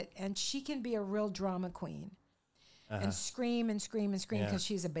did it. And she can be a real drama queen and scream and scream and scream because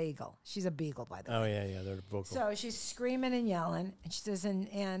she's a bagel. She's a beagle, by the way. Oh, yeah, they're vocal. So she's screaming and yelling. And she says,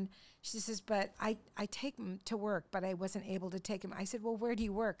 and she says, but I take him to work, but I wasn't able to take him. I said, well, where do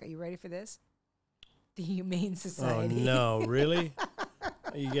you work? Are you ready for this? The Humane Society. Oh, no, really?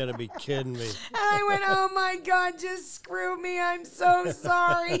 You got to be kidding me. I went, oh my God, just screw me. I'm so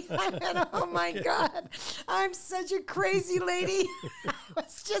sorry. I went, oh my God, I'm such a crazy lady. I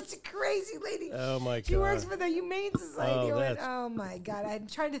was just a crazy lady. Oh, my God. She works for the Humane Society. Oh, I went, oh my God. I'm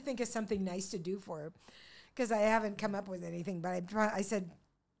trying to think of something nice to do for her because I haven't come up with anything. But I said,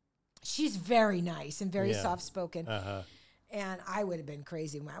 she's very nice and very soft-spoken. And I would have been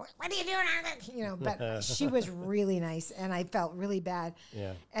crazy. What are you doing? But she was really nice, and I felt really bad.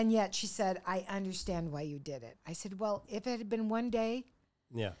 Yeah. And yet she said, I understand why you did it. I said, well, if it had been one day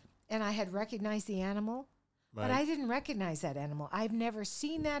and I had recognized the animal, but I didn't recognize that animal. I've never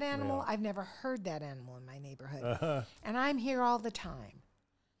seen that animal. Yeah. I've never heard that animal in my neighborhood. And I'm here all the time.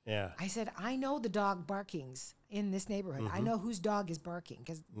 Yeah. I said, I know the dog barkings in this neighborhood. I know whose dog is barking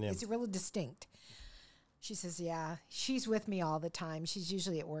because it's really distinct. She says, yeah, she's with me all the time. She's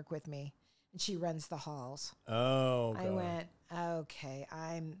usually at work with me, and she runs the halls. Oh, God. I went, okay,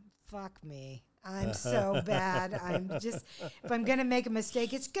 fuck me. I'm so bad. If I'm going to make a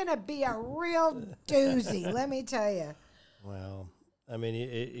mistake, it's going to be a real doozy, let me tell you. Well, I mean,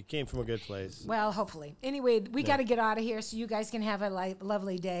 it came from a good place. Well, hopefully. Anyway, we got to get out of here so you guys can have a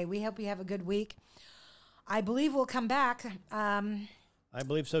lovely day. We hope you have a good week. I believe we'll come back. I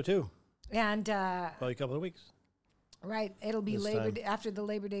believe so, too. And Probably a couple of weeks. Right. It'll be This time. after the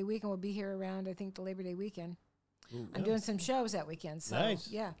Labor Day weekend. We'll be here around, I think, the Labor Day weekend. I'm doing some shows that weekend. So, Nice.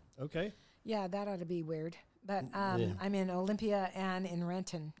 yeah. Okay. Yeah, that ought to be weird. But I'm in Olympia and in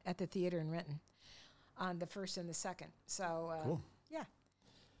Renton, at the theater in Renton, on the 1st and the 2nd. So, Cool. Yeah.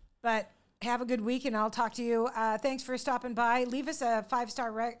 But have a good week, and I'll talk to you. Thanks for stopping by. Leave us a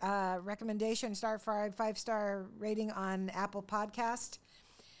 5-star recommendation, 5-star rating on Apple Podcast.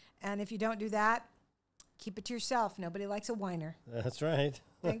 And if you don't do that, keep it to yourself. Nobody likes a whiner. That's right.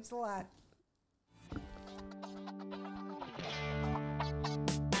 Thanks a lot.